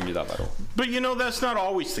그 점입니다, 바로. But you know, that's not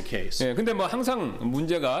always the case. 예, 근데 뭐 항상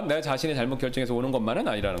문제가 내 자신의 잘못 결정에서 오는 것만은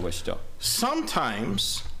아니라는 것이죠.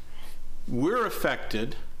 Sometimes we're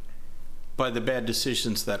affected by the bad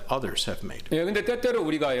decisions that others have made. 예, 근데 때때로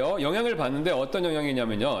우리가요, 영향을 받는데 어떤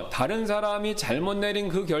영향이냐면요, 다른 사람이 잘못 내린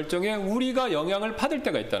그 결정에 우리가 영향을 받을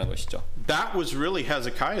때가 있다는 것이죠. That was really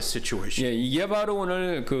Hezekiah's situation. 예, 이게 바로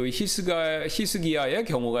오늘 그 히스기야의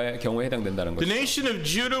경우에 해당된다는 The 것이죠. nation of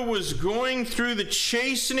Judah was going through the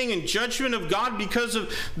chastening and judgment of God because of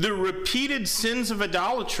the repeated sins of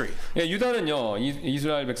idolatry. 예, 유다는요,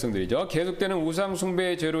 이스라엘 백성들이죠, 계속되는 우상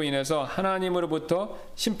숭배의 죄로 인해서 하나님으로부터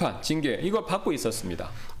심판, 징계 이거 받고 있었습니다.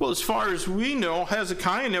 Well, as far as we know,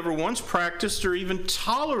 Hezekiah never once practiced or even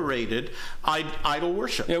tolerated idol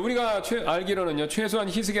worship. 예, 우리가 알기로는요, 최소한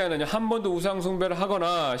히스기야는요, 한 번도 우상 숭배를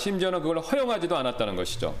하거나 심지어는 그걸 허용하지도 않았다는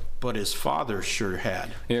것이죠. But his father sure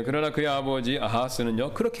had. 예, 그러나 그의 아버지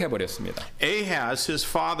아하스는요, 그렇게 해버렸습니다. Ahaz, his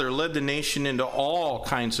father, led the nation into all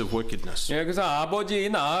kinds of wickedness. 예, 그래서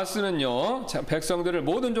아버지인 아하스는요, 백성들을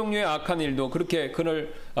모든 종류의 악한 일도 그렇게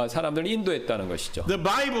사람들을 인도했다는 것이죠. The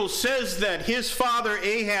Bible says that his father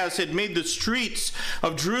Ahaz had made the streets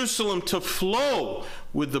of Jerusalem to flow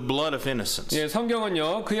with the blood of innocents. 예,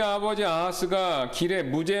 성경은요, 그의 아버지 아하스가 길에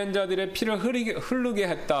무죄인자들의 피를 흐르게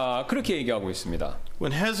했다, 그렇게 얘기하고 있습니다.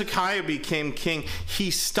 When Hezekiah became king, he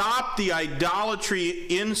stopped the idolatry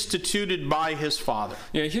instituted by his father.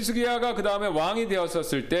 예, 히스기야가 그 다음에 왕이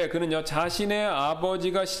되었었을 때 그는요, 자신의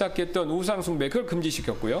아버지가 시작했던 우상 숭배 그걸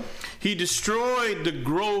금지시켰고요. He destroyed the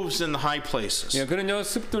groves and the high places. 예, 그는요,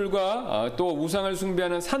 습들과 또 우상을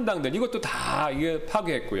숭배하는 산당들 이것도 다 이게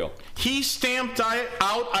파괴했고요. He stamped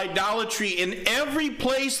out idolatry in every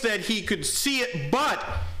place that he could see it, but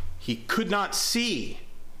he could not see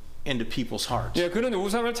into people's hearts. 예, 그는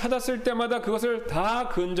우상을 찾았을 때마다 그것을 다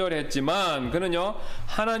근절했지만 그는요,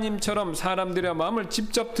 하나님처럼 사람들의 마음을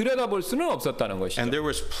직접 들여다볼 수는 없었다는 것이죠. And there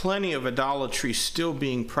was plenty of idolatry still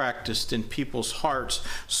being practiced in people's hearts.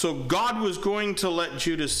 So God was going to let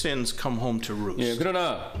Judah's sins come home to roost. 예,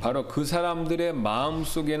 그러나 바로 그 사람들의 마음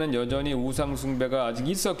속에는 여전히 우상 숭배가 아직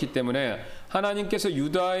있었기 때문에 하나님께서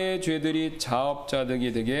유다의 죄들이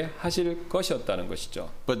자업자득이 되게 하실 것이었다는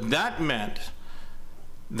것이죠. But that meant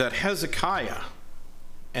that Hezekiah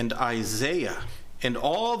and Isaiah and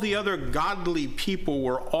all the other godly people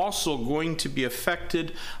were also going to be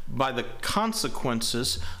affected by the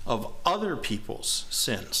consequences of other people's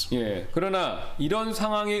sins. 예, 그러나 이런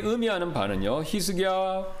상황이 의미하는 바는요,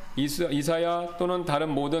 히스기야, 이사야 또는 다른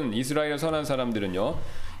모든 이스라엘의 선한 사람들은요,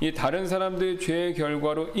 이 다른 사람들의 죄의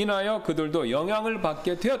결과로 인하여 그들도 영향을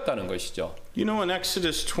받게 되었다는 것이죠. You know, in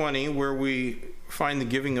Exodus 20, where we find the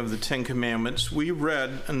giving of the Ten Commandments, we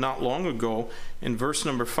read not long ago in verse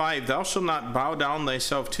number 5, Thou shalt not bow down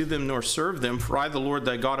thyself to them nor serve them, for I the Lord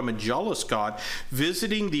thy God am a jealous God,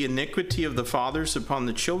 visiting the iniquity of the fathers upon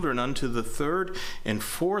the children unto the third and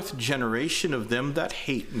fourth generation of them that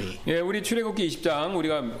hate me. 예, 우리 출애굽기 20장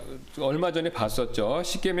우리가 얼마 전에 봤었죠.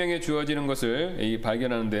 십계명에 주어지는 것을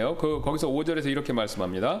발견하는데요. 거기서 5절에서 이렇게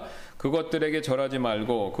말씀합니다. 그것들에게 절하지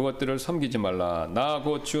말고 그것들을 섬기지 말라. 나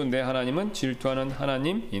곧 주 내 하나님은 질투하는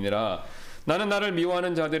하나님이니라. 나는 나를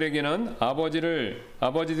미워하는 자들에게는 아버지들의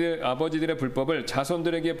불법을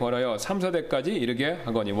자손들에게 벌하여 3, 4대까지 이르게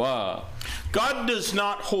하거니와. God does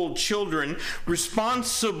not hold children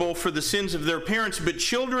responsible for the sins of their parents, but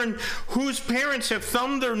children whose parents have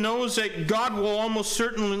thumbed their nose at God will almost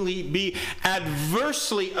certainly be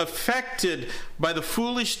adversely affected by the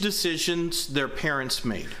foolish decisions their parents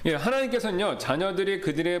made. 예, 하나님께서는요, 자녀들이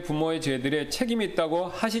그들의 부모의 죄들에 책임이 있다고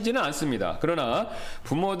하시지는 않습니다. 그러나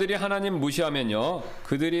부모들이 하나님 무시하면요,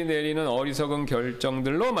 그들이 내리는 어리석은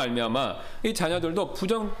결정들로 말미암아 이 자녀들도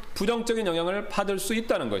부정적인 영향을 받을 수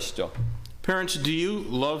있다는 것이죠. Parents, do you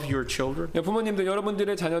love your children? 예, 부모님들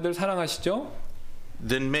여러분들의 자녀들 사랑하시죠?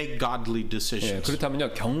 Then make godly 예, decisions.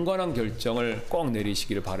 그렇다면요, 경건한 결정을 꼭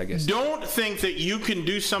내리시기를 바라겠습니다. Don't think that you can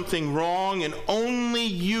do something wrong and only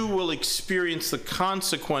you will experience the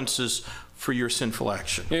consequences for your sinful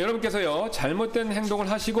action. 예, 여러분께서요, 잘못된 행동을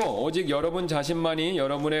하시고 오직 여러분 자신만이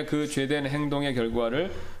여러분의 그 죄된 행동의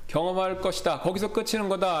결과를 경험할 것이다, 거기서 끝이는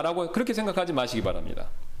거다라고 그렇게 생각하지 마시기 바랍니다.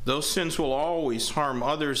 Those sins will always harm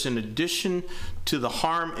others in addition to the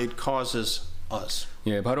harm it causes us.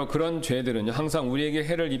 예, 바로 그런 죄들은요, 항상 우리에게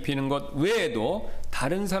해를 입히는 것 외에도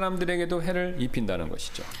다른 사람들에게도 해를 입힌다는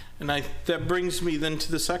것이죠. And that brings me then to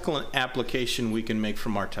the second application we can make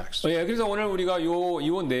from our text. 예, 그래서 오늘 우리가 요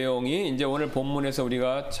내용이 이제 오늘 본문에서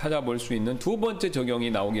우리가 찾아볼 수 있는 두 번째 적용이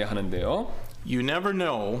나오게 하는데요. You never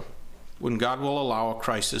know when God will allow a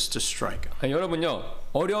crisis to strike. 여러분요,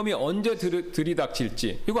 어려움이 언제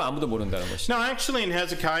들이닥칠지 이거 아무도 모른다는 것이죠. Now, actually, in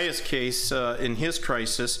Hezekiah's case, in his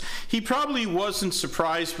crisis, he probably wasn't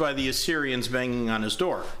surprised by the Assyrians banging on his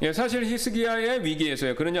door. 예, 사실 히스기야의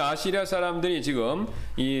위기에서요. 그러냐 아시리아 사람들이 지금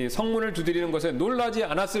이 성문을 두드리는 것에 놀라지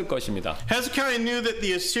않았을 것입니다. Hezekiah knew that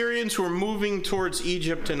the Assyrians were moving towards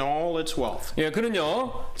Egypt and all its wealth. 예,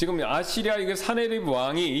 그는요. 지금 아시리아 이게 사네립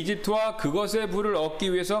왕이 이집트와 그것의 부를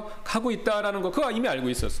얻기 위해서 가고 있다라는 거 그거 이미 알고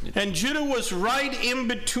있었습니다. And Judah was right in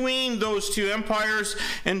between those two empires,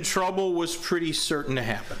 and trouble was pretty certain to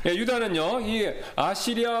happen. 예, 유다는요. 이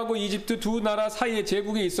아시리아하고 이집트 두 나라 사이에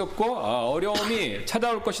제국이 있었고 어려움이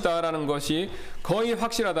찾아올 것이다라는 것이 거의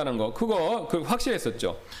확실하다는 거. 그거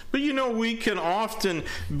확실했었죠. But you know, we can often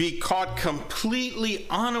be caught completely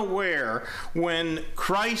unaware when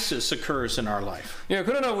crisis occurs in our life. 예,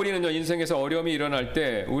 그러나 우리는요. 인생에서 어려움이 일어날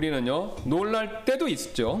때 우리는요. 놀랄 때도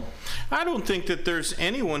있죠. I don't think that there's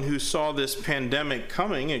anyone who saw this pandemic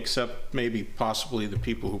coming except maybe possibly the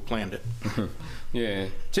people who planned it. 예,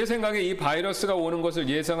 제 생각에 이 바이러스가 오는 것을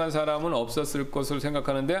예상한 사람은 없었을 것으로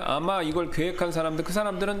생각하는데 아마 이걸 계획한 사람들 그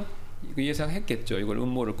사람들은 예상했겠죠. 이걸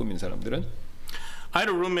음모를 꾸민 사람들은. I had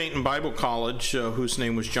a roommate in Bible college whose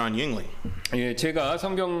name was John Yingling. 예, 제가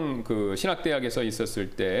성경 그 신학대학에서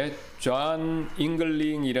있었을 때 존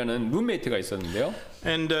잉글링이라는 룸메이트가 있었는데요.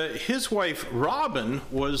 And his wife Robin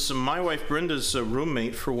was my wife Brenda's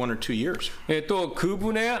roommate for 1 or 2 years. 예, 또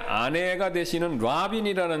그분의 아내가 되시는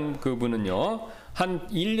라빈이라는 그분은요. 한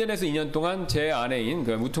 1년에서 2년 동안 제 아내인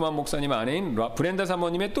그 무트만 목사님 아내인 브렌다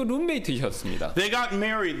사모님의 또 룸메이트셨습니다. They got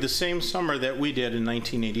married the same summer that we did in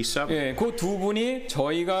 1987. 예, 그 두 분이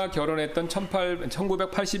저희가 결혼했던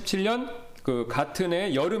 1987년 그 같은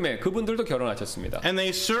해 여름에 그분들도 결혼하셨습니다. And they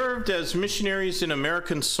served as missionaries in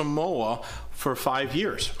American Samoa for 5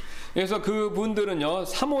 years. 그래서 그분들은요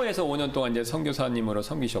사모에서 5년 동안 이제 선교사님으로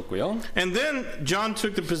섬기셨고요. And then John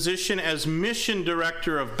took the position as mission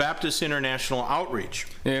director of Baptist International Outreach.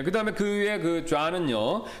 예, 그다음에 그 위에 그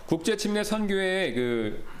존은요 국제 침례 선교회의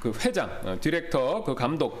그 회장, 디렉터, 그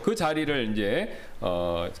감독 그 자리를 이제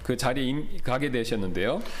그 자리에 가게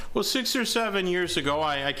되셨는데요. Well, 6 or 7 years ago,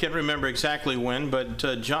 I can't remember exactly when, but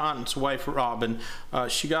John's wife Robin,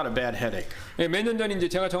 she got a bad headache. 예, 몇 년 전인지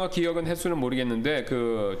제가 정확히 기억은 횟수는 모르겠는데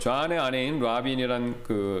그 존의 아내인 라빈이란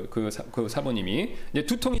그 사모님이 이제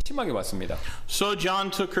두통이 심하게 왔습니다. So John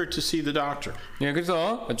took her to see the doctor. 예,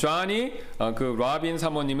 그래서 존이 그 라빈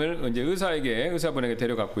사모님을 이제 의사분에게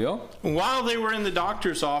데려갔고요. While they were in the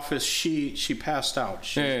doctor's office, she passed out.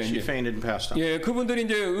 She fainted and passed out. 예, 그분들이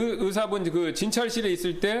이제 의사분 그 진찰실에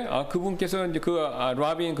있을 때 그분께서 이제 그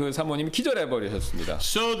라빈 그 사모님이 기절해 버리셨습니다.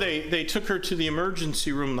 So they took her to the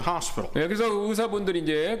emergency room in the hospital. 예, 그래서 의사분들이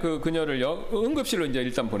이제 그녀를요 응급실로 이제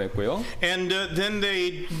일단 보냈고요. And then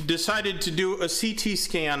they decided to do a CT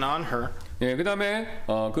scan on her. 예, 그다음에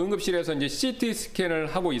그 응급실에서 이제 CT 스캔을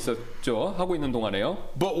하고 있는 동안에요.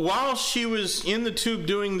 But while she was in the tube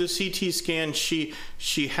doing the CT scan, she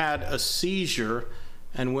had a seizure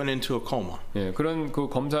and went into a coma. 예, 그런 그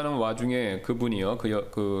검사하는 와중에 그분이요,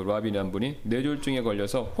 그 라빈이란 분이 뇌졸중에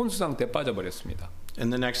걸려서 혼수 상태에 빠져버렸습니다.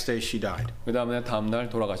 And the next day she died. 그다음에 다음 날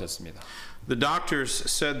돌아가셨습니다. The doctors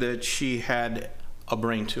said that she had a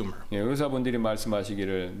brain tumor. 예, 의사분들이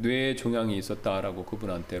말씀하시기를 뇌 종양이 있었다라고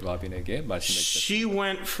그분한테 라빈에게 말씀했죠. She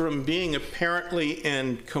went from being apparently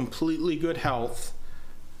in completely good health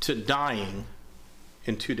to dying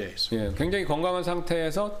in 2 days. 예, 굉장히 건강한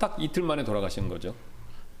상태에서 딱 이틀 만에 돌아가신 거죠.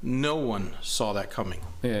 No one saw that coming.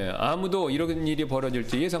 예, 아무도 이런 일이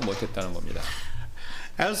벌어질지 예상 못했다는 겁니다.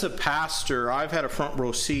 As a pastor, I've had a front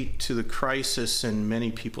row seat to the crisis in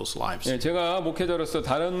many people's lives. 예, 제가 목회자로서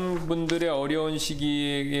다른 분들의 어려운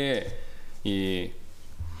시기에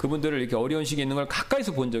그분들을 이렇게 어려운 시기에 있는 걸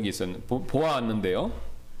가까이서 본 적이 보았는데요.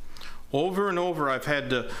 Over and over, I've had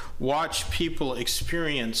to watch people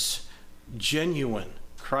experience genuine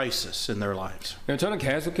crisis in their lives. 저는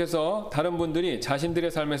계속해서 다른 분들이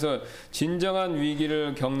자신들의 삶에서 진정한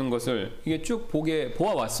위기를 겪는 것을 이게 쭉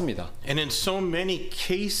보아왔습니다. And in so many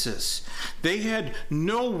cases, they had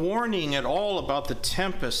no warning at all about the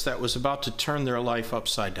tempest that was about to turn their life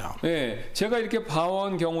upside down. 네, 제가 이렇게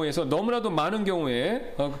봐온 경우에서 너무나도 많은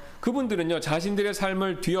경우에 그분들은요 자신들의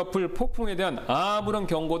삶을 뒤엎을 폭풍에 대한 아무런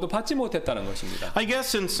경고도 받지 못했다는 것입니다. I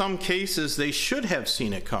guess in some cases they should have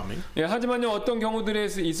seen it coming. 예, 하지만요 어떤 경우들에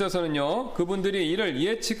있어서는요 그분들이 이를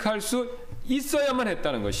예측할 수 있어야만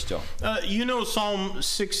했다는 것이죠. You know, Psalm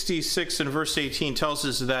 66 and verse 18 tells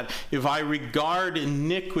us that if I regard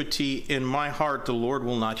iniquity in my heart, the Lord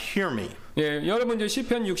will not hear me. 예, 여러분 이제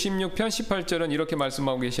시편 66편 18절은 이렇게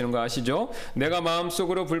말씀하고 계시는 거 아시죠? 내가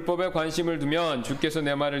마음속으로 불법에 관심을 두면 주께서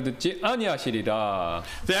내 말을 듣지 아니하시리라.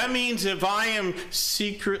 That means if I am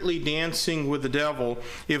secretly dancing with the devil,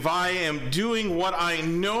 if I am doing what I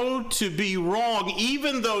know to be wrong,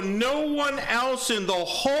 even though no one else in the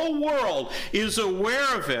whole world is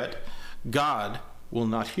aware of it, God will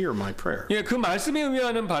not hear my prayer. 예, 그 말씀이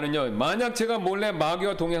의미하는 바는요. 만약 제가 몰래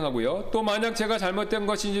마귀와 동행하고요. 또 만약 제가 잘못된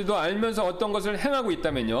것인지도 알면서 어떤 것을 행하고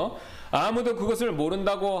있다면요. 아무도 그것을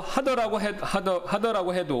모른다고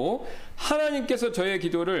하더라고 해도 하나님께서 저의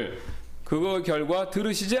기도를 그거 결과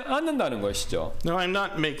들으시지 않는다는 것이죠. No, I'm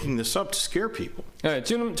not making this up to scare people. 예,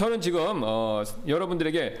 저는 지금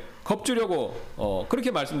여러분들에게 겁주려고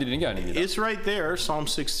그렇게 말씀드리는 게 아닙니다. It's right there. Psalm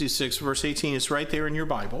 66 verse 18 is right there in your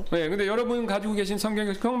Bible. 네, 근데 여러분 가지고 계신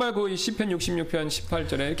성경에 정말 그 시편 66편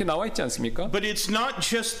 18절에 이렇게 나와 있지 않습니까? But it's not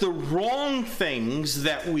just the wrong things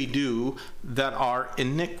that we do that are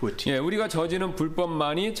iniquity. 예, 우리가 저지른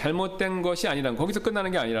불법만이 잘못된 것이 아니라는 거기서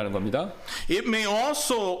끝나는 게 아니라는 겁니다. It may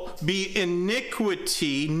also be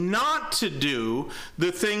iniquity not to do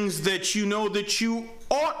the things that you know that you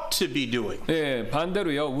ought to be doing. 예,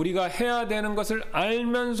 반대로요. 우리가 해야 되는 것을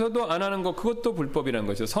알면서도 안 하는 것 그것도 불법이라는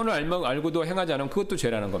거죠. 선을 알고도 행하지 않으면 그것도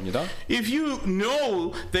죄라는 겁니다. If you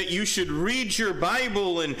know that you should read your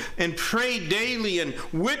Bible and pray daily and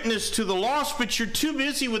witness to the lost, but you're too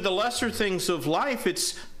busy with the lesser things of life,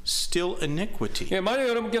 it's still iniquity. 예, 만약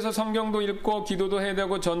여러분께서 성경도 읽고 기도도 해야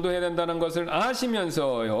되고 전도 해야 된다는 것을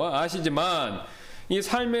아시지만 이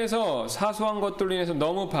삶에서 사소한 것들로 인해서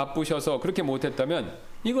너무 바쁘셔서 그렇게 못했다면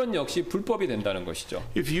이건 역시 불법이 된다는 것이죠.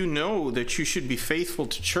 If you know that you should be faithful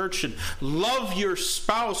to church and love your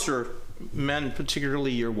spouse, or men,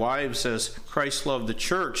 particularly your wives, as Christ loved the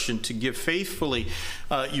church, and to give faithfully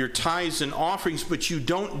your tithes and offerings, but you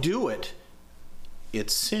don't do it,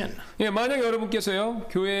 it's sin. 예, 만약 여러분께서요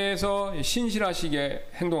교회에서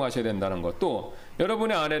신실하시게 행동하셔야 된다는 것, 또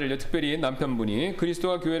여러분의 아내를, 특별히 남편분이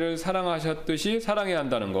그리스도와 교회를 사랑하셨듯이 사랑해야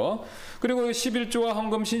한다는 거, 그리고 11조와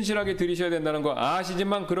헌금 신실하게 드리셔야 된다는 거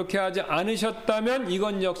아시지만 그렇게 하지 않으셨다면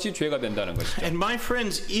이건 역시 죄가 된다는 것이죠. And my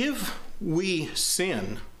friends, if we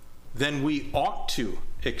sin, then we ought to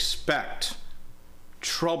expect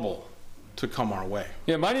trouble to come our way.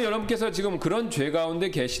 예, 만약 여러분께서 지금 그런 죄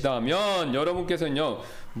가운데 계시다면 여러분께서는요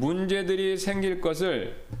문제들이 생길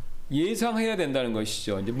것을 예상해야 된다는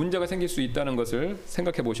것이죠. 이제 문제가 생길 수 있다는 것을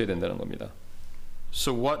생각해 보셔야 된다는 겁니다.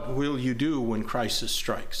 So what will you do when crisis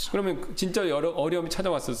strikes? 그러면 진짜 어려움이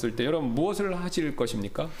찾아왔었을 때 여러분 무엇을 하실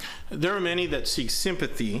것입니까? There are many that seek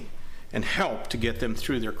sympathy and help to get them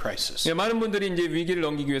through their crisis. 예, 많은 분들이 이제 위기를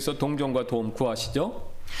넘기기 위해서 동정과 도움 구하시죠.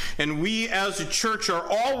 And we as a church are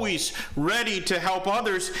always ready to help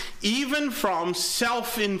others, even from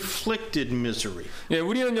self-inflicted misery. 예,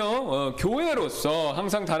 우리는요 교회로서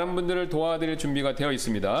항상 다른 분들을 도와드릴 준비가 되어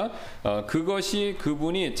있습니다. 그것이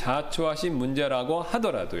그분이 자초하신 문제라고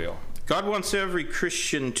하더라도요. God wants every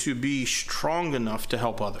Christian to be strong enough to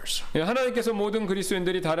help others. 예, 하나님께서 모든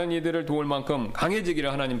그리스도인들이 다른 이들을 도울 만큼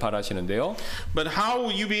강해지기를 하나님 바라시는데요. But how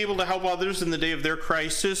will you be able to help others in the day of their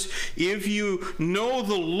crisis if you know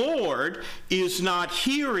the Lord is not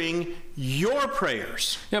hearing your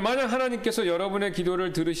prayers? 예, 만약 하나님께서 여러분의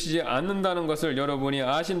기도를 들으시지 않는다는 것을 여러분이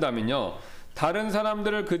아신다면요. 다른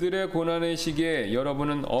사람들을 그들의 고난의 시기에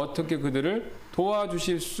여러분은 어떻게 그들을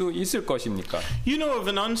도와주실 수 있을 것입니까? You know, if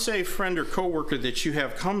an unsaved friend or coworker that you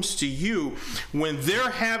have comes to you when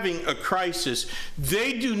they're having a crisis,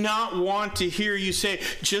 they do not want to hear you say,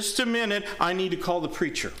 "Just a minute, I need to call the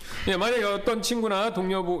preacher." 예, 만약에 어떤 친구나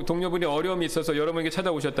동료분이 어려움이 있어서 여러분에게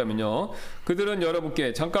찾아오셨다면요. 그들은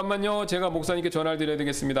여러분께 잠깐만요. 제가 목사님께 전화를 드려야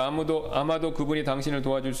되겠습니다. 아마도 그분이 당신을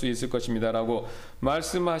도와줄 수 있을 것입니다라고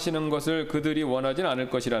말씀하시는 것을 그들이 원하진 않을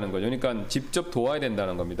것이라는 거죠. 그러니까 직접 도와야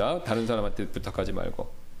된다는 겁니다. 다른 사람한테 부탁하지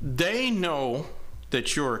말고. They know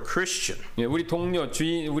that you're a Christian. 예, 우리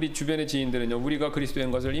우리 주변의 지인들은요, 우리가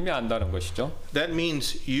그리스도인 것을 이미 안다는 것이죠. That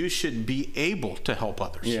means you should be able to help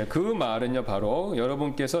others. 예, 그 말은요, 바로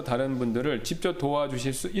여러분께서 다른 분들을 직접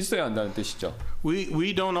도와주실 수 있어야 한다는 뜻이죠.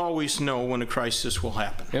 We don't always know when a crisis will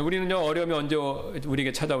happen. 예, 우리는요, 어려움이 언제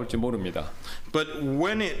우리에게 찾아올지 모릅니다. But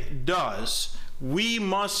when it does, we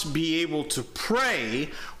must be able to pray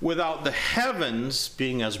without the heavens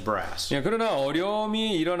being as brass. 예, 그러나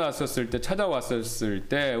어려움이 일어났었을 때, 찾아왔었을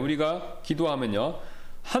때 우리가 기도하면요,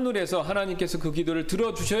 하늘에서 하나님께서 그 기도를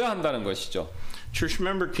들어주셔야 한다는 것이죠. Church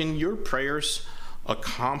member, can your prayers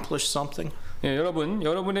accomplish something? 예,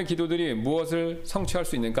 여러분의 기도들이 무엇을 성취할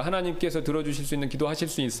수 있는가? 하나님께서 들어주실 수 있는 기도하실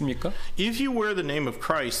수 있습니까? If you wear the name of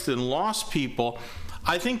Christ, then lost people,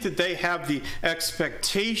 I think that they have the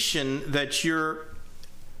expectation that you're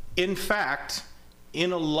in fact,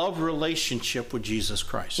 in a love relationship with Jesus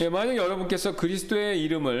Christ. 예, 만약 여러분께서 그리스도의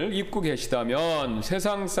이름을 입고 계시다면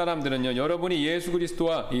세상 사람들은요, 여러분이 예수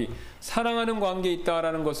그리스도와 이 사랑하는 관계에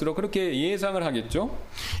있다라는 것으로 그렇게 예상을 하겠죠.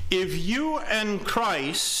 If you and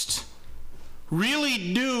Christ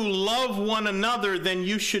really do love one another, then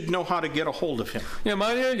you should know how to get a hold of him. 예,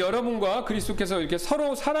 만일 여러분과 그리스도께서 이렇게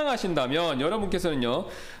서로 사랑하신다면 여러분께서는요,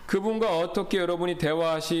 그분과 어떻게 여러분이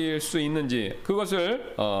대화하실 수 있는지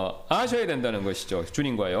그것을 아셔야 된다는 것이죠.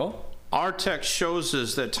 주님과요. Our text shows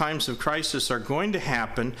us that times of crisis are going to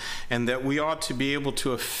happen and that we ought to be able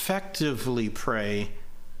to effectively pray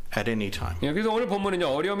at any time. 예, 그래서 오늘 본문은요,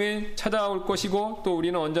 어려움이 찾아올 것이고 또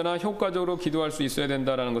우리는 언제나 효과적으로 기도할 수 있어야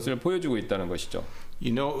된다는 것을 보여주고 있다는 것이죠.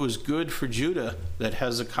 You know, it was good for Judah that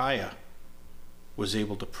Hezekiah was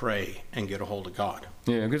able to pray and get a hold of God.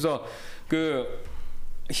 예, 그래서 그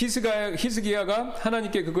히스기야가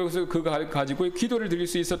하나님께 그것을 가지고 기도를 드릴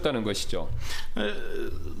수 있었다는 것이죠.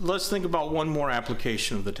 Let's think about one more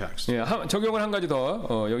application of the text. 예, 적용을 한 가지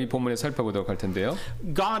더 여기 본문에 살펴보도록 할 텐데요.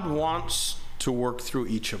 God wants to work through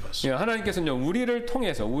each of us. 예, 하나님께서는요, 우리를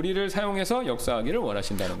통해서 우리를 사용해서 역사하기를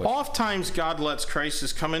원하신다는 거죠. Oftentimes God lets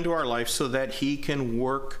crisis come into our life so that he can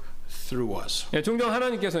work through us. 예, 종종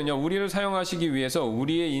하나님께서는요, 우리를 사용하시기 위해서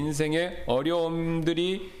우리의 인생에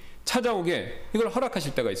어려움들이 찾아오게 이걸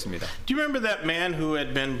허락하실 때가 있습니다. Do you remember that man who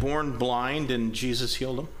had been born blind and Jesus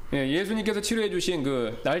healed him? 예, 예수님께서 치료해 주신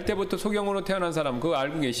그 날 때부터 소경으로 태어난 사람 그거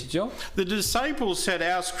알고 계시죠? The disciples had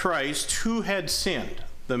asked Christ who had sinned,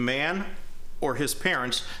 the man or his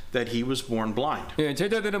parents, that he was born blind. 예,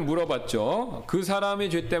 제자들은 물어봤죠. 그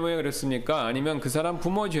사람이 죄 때문에 그랬습니까? 아니면 그 사람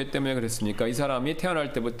부모 죄 때문에 그랬습니까? 이 사람이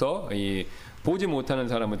태어날 때부터 이 보지 못하는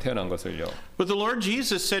사람은 태어난 것을요. But the Lord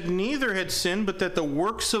Jesus said neither had sinned, but that the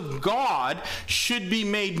works of God should be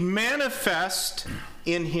made manifest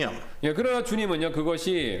in him. 예, 그러나 주님은요,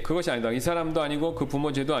 그것이 아니다. 이 사람도 아니고 그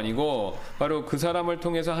부모 죄도 아니고 바로 그 사람을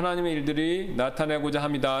통해서 하나님의 일들이 나타내고자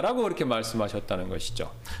합니다라고 그렇게 말씀하셨다는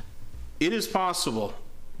것이죠. It is possible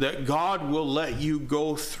that God will let you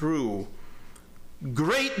go through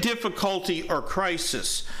great difficulty or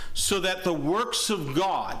crisis so that the works of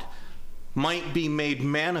God might be made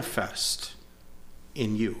manifest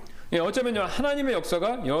in you. 예, 어쩌면요, 하나님의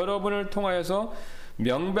역사가 여러분을 통하여서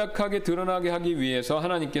명백하게 드러나게 하기 위해서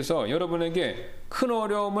하나님께서 여러분에게 큰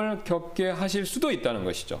어려움을 겪게 하실 수도 있다는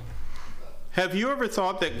것이죠. Have you ever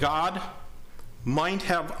thought that God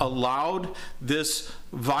might have allowed this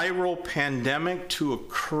viral pandemic to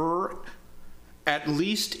occur, at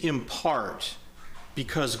least in part,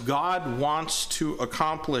 because God wants to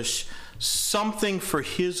accomplish something for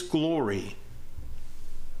his glory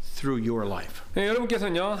through your life? 네,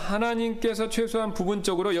 여러분께서는요, 하나님께서 최소한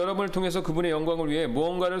부분적으로 여러분을 통해서 그분의 영광을 위해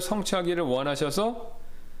무언가를 성취하기를 원하셔서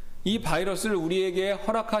이 바이러스를 우리에게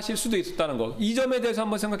허락하실 수도 있었다는 것, 이 점에 대해서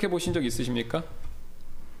한번 생각해 보신 적 있으십니까?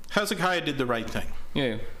 Hezekiah did the right thing.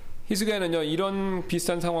 예, 히스기야는요, 이런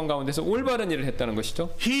비슷한 상황 가운데서 올바른 일을 했다는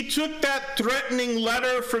것이죠. He took that threatening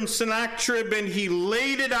letter from Sennacherib and he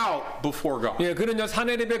laid it out before God. 예, 그는요,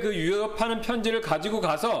 사네립의 그 위협하는 편지를 가지고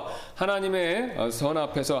가서 하나님의 선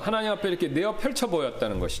앞에서 하나님 앞에 이렇게 내어 펼쳐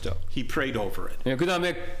보였다는 것이죠. He prayed over it. 예, 그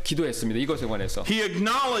다음에 기도했습니다. 이것에 관해서. He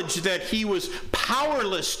acknowledged that he was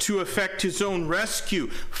powerless to effect his own rescue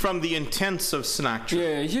from the intents of Sennacherib.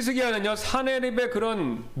 예, 히스기야는요, 사네립의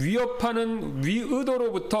그런 위협하는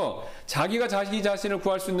의도로부터 자기가 자기 자신을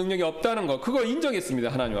구할 수 있는 능력이 없다는 거, 그걸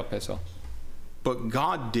인정했습니다. 하나님 앞에서. But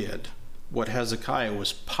God did what Hezekiah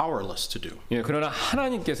was powerless to do. 예, 그러나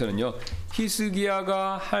하나님께서는요,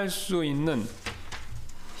 히스기야가 할 수 있는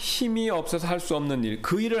힘이 없어서 할 수 없는 일,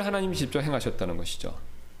 그 일을 하나님이 직접 행하셨다는 것이죠.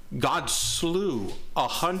 God slew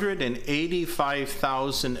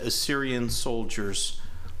 185,000 Assyrian soldiers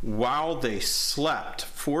while they slept,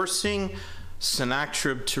 forcing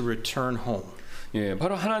Sennacherib to return home. 예,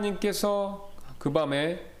 바로 하나님께서 그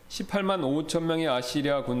밤에 18만 5천 명의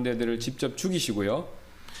아시리아 군대들을 직접 죽이시고요.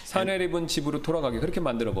 사네립은 집으로 돌아가게 그렇게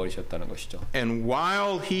만들어 버리셨다는 것이죠. And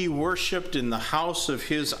while he worshipped in the house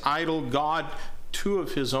of his idol god, two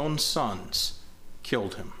of his own sons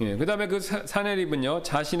killed him. 예, 그다음에 그 사네립은요,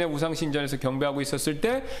 자신의 우상 신전에서 경배하고 있었을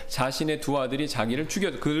때 자신의 두 아들이 그를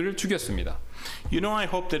죽였습니다. You know, I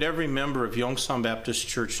hope that every member of Yongsan Baptist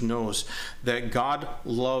Church knows that God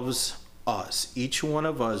loves us, each one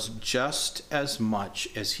of us, just as much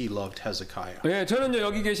as he loved Hezekiah. 예, 저는요,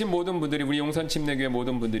 여기 계신 모든 분들이, 우리 용산 침례교회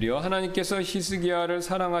모든 분들이요, 하나님께서 히스기야를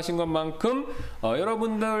사랑하신 것만큼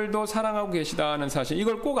여러분들도 사랑하고 계시다는 사실,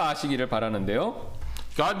 이걸 꼭 아시기를 바라는데요.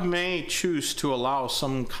 God may choose to allow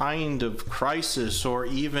some kind of crisis or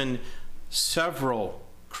even several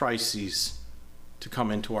crises to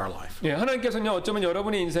come into our life. 예, 하나님께서는 어쩌면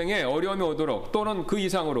여러분의 인생에 어려움이 오도록 또는 그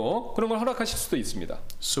이상으로 그런 걸 허락하실 수도 있습니다.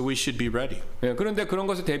 So we should be ready. 예, 그런데 그런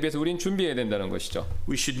것을 대비해서 우리는 준비해야 된다는 것이죠.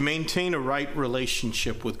 We should maintain a right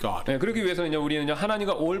relationship with God. 예, 그러기 위해서는요, 우리는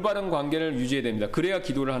하나님과 올바른 관계를 유지해야 됩니다. 그래야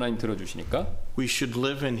기도를 하나님 들어주시니까. We should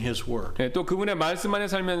live in His Word. 예, 또 그분의 말씀 안에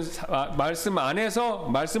말씀 안에서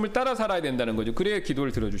말씀을 따라 살아야 된다는 거죠. 그래야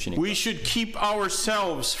기도를 들어주시니까. We should keep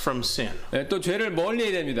ourselves from sin. 예, 또 죄를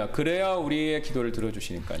멀리해야 됩니다. 그래야 우리의 기도를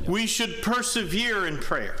들어주시니까요. We should persevere in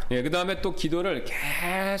prayer. 예, 그 다음에 또 기도를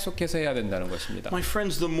계속해서 해야 된다는 것입니다. My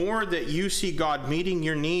friends, the more that you see God meeting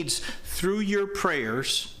your needs through your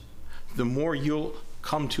prayers, the more you'll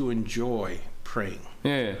come to enjoy praying.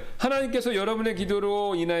 예, 하나님께서 여러분의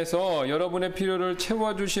기도로 인해서 여러분의 필요를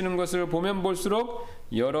채워주시는 것을 보면 볼수록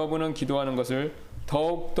여러분은 기도하는 것을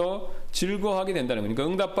더욱더 즐거워하게 된다는 거니까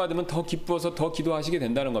응답받으면 더 기뻐서 더 기도하시게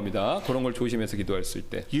된다는 겁니다. 그런 걸 조심해서 기도했을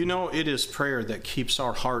때. You know, it is prayer that keeps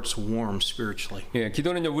our hearts warm spiritually. 예,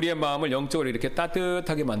 기도는요, 우리의 마음을 영적으로 이렇게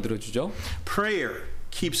따뜻하게 만들어주죠. Prayer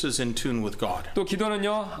keeps us in tune with God. 또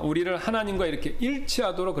기도는요, 우리를 하나님과 이렇게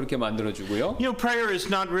일치하도록 그렇게 만들어주고요. You know, prayer is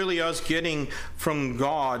not really us getting from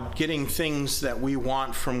God, getting things that we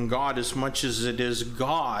want from God as much as it is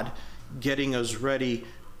God getting us ready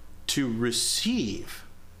to receive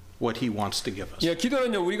what He wants to give us. 예,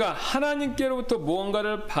 기도는요, 우리가 하나님께로부터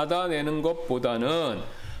무언가를 받아내는 것보다는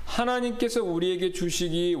하나님께서 우리에게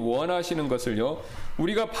주시기 원하시는 것을요,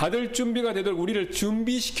 우리가 받을 준비가 되도록 우리를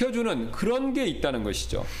준비시켜주는 그런 게 있다는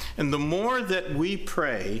것이죠. And the more that we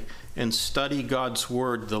pray and study God's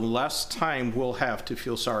Word, the less time we'll have to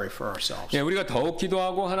feel sorry for ourselves. 예, 우리가 더욱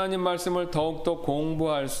기도하고 하나님 말씀을 더욱더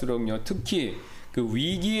공부할수록요, 특히 그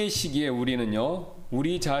위기의 시기에 우리는요,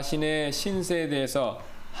 우리 자신의 신세에 대해서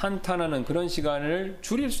한탄하는 그런 시간을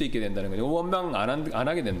줄일 수 있게 된다는 거죠. 원망 안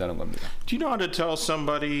하게 된다는 겁니다. Do you know how to tell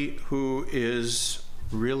somebody who is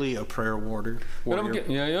really a prayer warrior?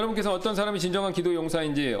 여러분께서 어떤 사람이 진정한 기도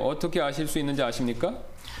용사인지 어떻게 아실 수 있는지 아십니까?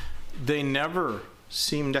 They never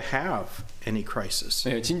seem to have any crisis.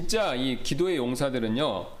 네, 진짜 이 기도의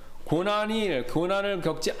용사들은요, 고난을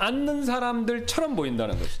겪지 않는 사람들처럼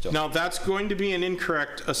보인다는 것이죠. Now that's going to be an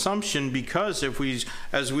incorrect assumption because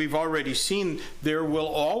as we've already seen, there will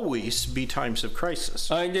always be times of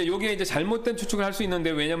crisis. 이제 요게 이제 잘못된 추측을 할 수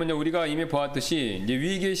있는데, 왜냐면요, 우리가 이미 보았듯이 이제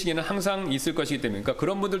위기의 시기는 항상 있을 것이기 때문에, 그러니까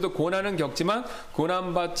그런 분들도 고난은 겪지만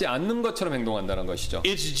고난받지 않는 것처럼 행동한다는 것이죠.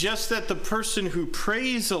 It's just that the person who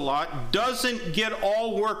prays a lot doesn't get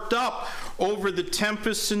all worked up over the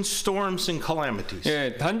tempests and storms and calamities.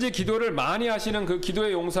 예, 단지 기도를 많이 하시는 그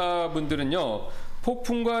기도의 용사분들은요,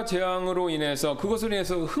 폭풍과 재앙으로 인해서 그것을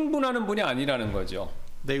인해서 흥분하는 분이 아니라는 거죠.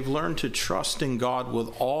 They've learned to trust in God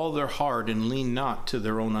with all their heart and lean not to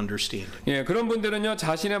their own understanding. 예, 그런 분들은요,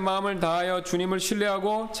 자신의 마음을 다하여 주님을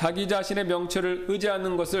신뢰하고 자기 자신의 명철을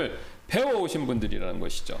의지하는 것을 배워오신 분들이라는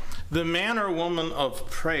것이죠. The man or woman of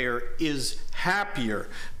prayer is happier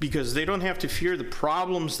because they don't have to fear the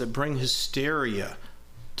problems that bring hysteria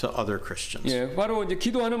to other Christians. 예, 바로 이제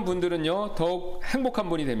기도하는 분들은요, 더욱 행복한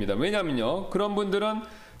분이 됩니다. 왜냐면요, 그런 분들은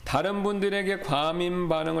다른 분들에게 과민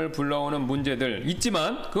반응을 불러오는 문제들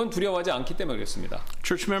있지만 그건 두려워하지 않기 때문에 그렇습니다.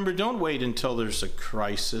 Church member, don't wait until there's a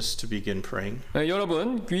crisis to begin praying. 예,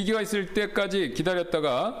 여러분, 위기가 있을 때까지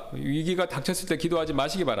기다렸다가 위기가 닥쳤을 때 기도하지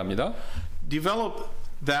마시기 바랍니다. Develop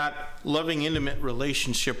that loving, intimate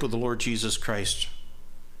relationship with the Lord Jesus Christ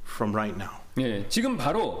from right now. 예, 지금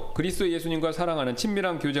바로 그리스도 예수님과 사랑하는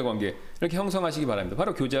친밀한 교제 관계 이렇게 형성하시기 바랍니다.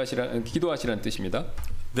 바로 기도하시라는 뜻입니다.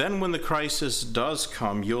 Then when the crisis does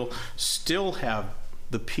come, you'll still have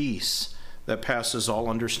the peace that passes all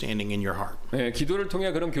understanding in your heart. 예, 기도를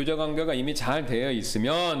통해 그런 교제 관계가 이미 잘 되어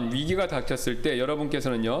있으면 위기가 닥쳤을 때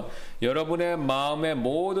여러분께서는요, 여러분의 마음의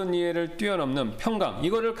모든 이해를 뛰어넘는 평강,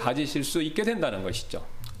 이거를 가지실 수 있게 된다는 것이죠.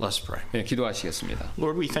 Let's pray. 예, 기도하시겠습니다.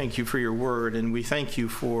 Lord, we thank you for your word, and we thank you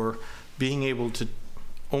for being able to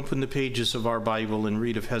open the pages of our Bible and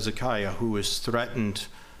read of Hezekiah, who was threatened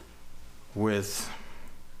with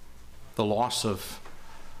the loss of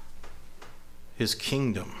his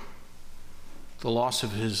kingdom, the loss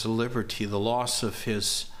of his liberty, the loss of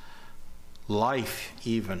his life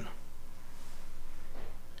even.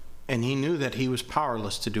 And he knew that he was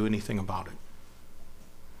powerless to do anything about it.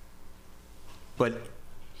 But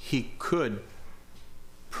he could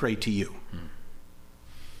pray to you.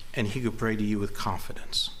 And he could pray to you with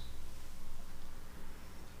confidence.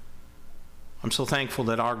 I'm so thankful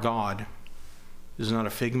that our God is not a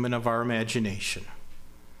figment of our imagination,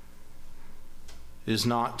 is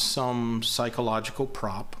not some psychological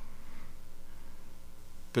prop,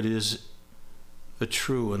 but is a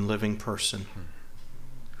true and living person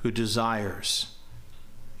who desires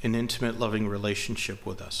an intimate, loving relationship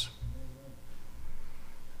with us.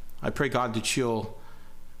 I pray, God, that you'll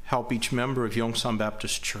help each member of Yongsan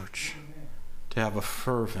Baptist Church to have a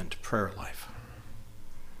fervent prayer life,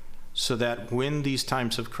 so that when these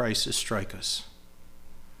times of crisis strike us,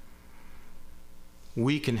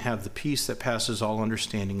 we can have the peace that passes all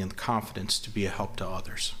understanding and the confidence to be a help to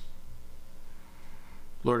others.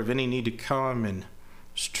 Lord, if any need to come and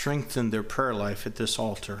strengthen their prayer life at this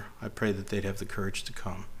altar, I pray that they'd have the courage to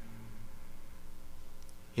come.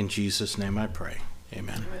 In Jesus' name I pray.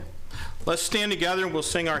 Amen. Amen. Let's stand together and we'll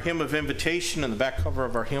sing our hymn of invitation in the back cover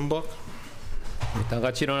of our hymn book. 다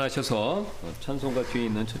같이 일어나셔서 찬송가 뒤에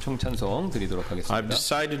있는 초청 찬송 드리도록 I've 하겠습니다.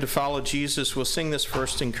 decided to follow Jesus. We'll sing this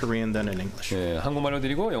first in Korean, then in English. 네, 한국말로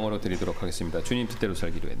드리고 영어로 드리도록 하겠습니다. 주님 뜻대로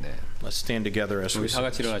살기로 했네. Let's stand together as we 우리 다 sing.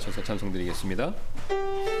 같이 일어나셔서 찬송 드리겠습니다.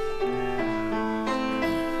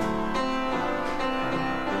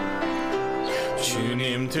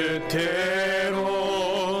 주님 뜻대로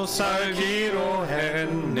살기로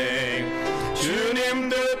했네. 주님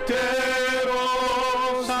뜻대로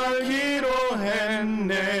살기로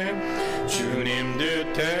했네. 주님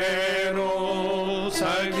뜻대로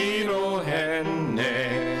살기로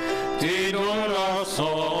했네.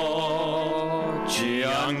 뒤돌아서지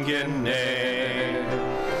않겠네.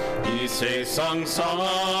 이 세상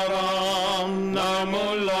사람 나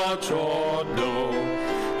몰라줘도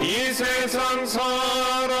이 세상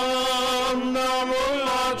사람 나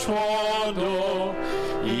몰라줘도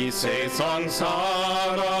이 세상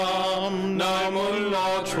사람 나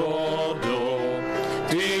몰라줘도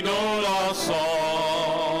뒤돌아서지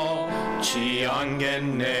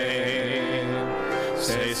않겠네.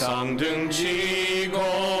 세상 등지고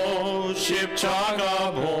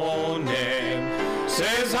십자가 보내.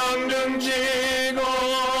 세상 등지고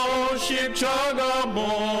십자가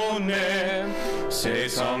보내.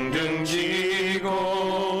 세상 등지고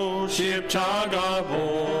십자가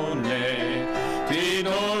보내.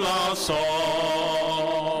 뒤돌아서지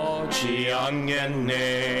않겠네.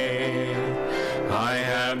 I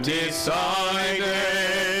have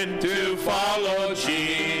decided to follow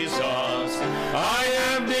Jesus. I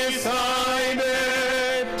have decided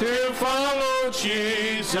to follow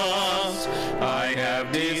Jesus. I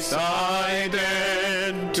have decided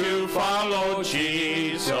to follow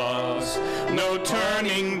Jesus. No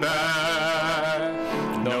turning back,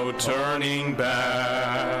 no turning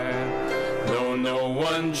back. Though no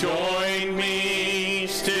one join me,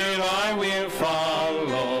 still I will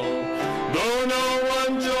follow. Though no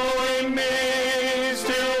one join me,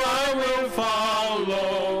 still I will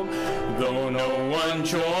follow. Though no one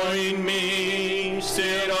join me,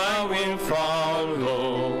 still I will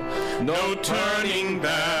follow. No turning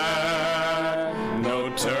back, no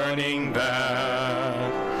turning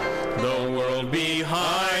back. The world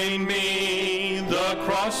behind me, the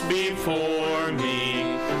cross before me.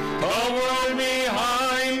 The world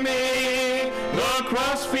behind me, the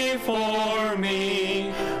cross before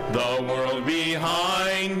me. The world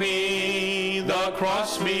behind me, the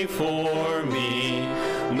cross before me.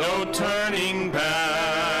 No turning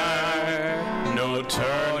back, no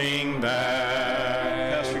turning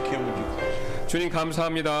back. Pastor Kim, would you close? 주님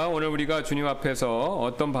감사합니다. 오늘 우리가 주님 앞에서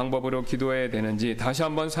어떤 방법으로 기도해야 되는지 다시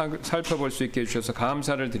한번 살펴볼 수 있게 해주셔서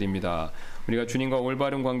감사를 드립니다. 우리가 주님과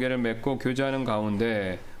올바른 관계를 맺고 교제하는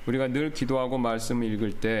가운데 우리가 늘 기도하고 말씀을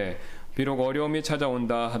읽을 때 비록 어려움이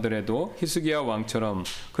찾아온다 하더라도 히스기야 왕처럼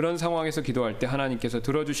그런 상황에서 기도할 때 하나님께서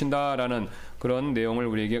들어주신다라는 그런 내용을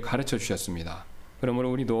우리에게 가르쳐 주셨습니다.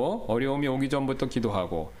 그러므로 우리도 어려움이 오기 전부터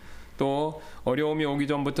기도하고 또 어려움이 오기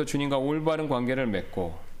전부터 주님과 올바른 관계를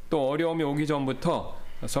맺고 또 어려움이 오기 전부터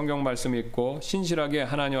성경 말씀 읽고 신실하게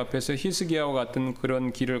하나님 앞에서 히스기야와 같은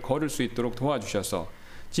그런 길을 걸을 수 있도록 도와주셔서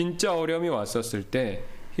진짜 어려움이 왔었을 때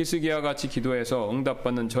히스기야 같이 기도해서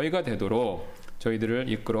응답받는 저희가 되도록 저희들을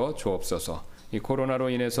이끌어 주옵소서. 이 코로나로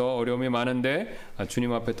인해서 어려움이 많은데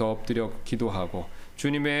주님 앞에 더 엎드려 기도하고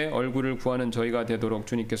주님의 얼굴을 구하는 저희가 되도록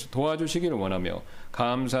주님께서 도와주시기를 원하며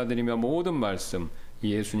감사드리며 모든 말씀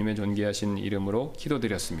예수님의 존귀하신 이름으로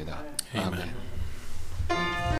기도드렸습니다. 아멘.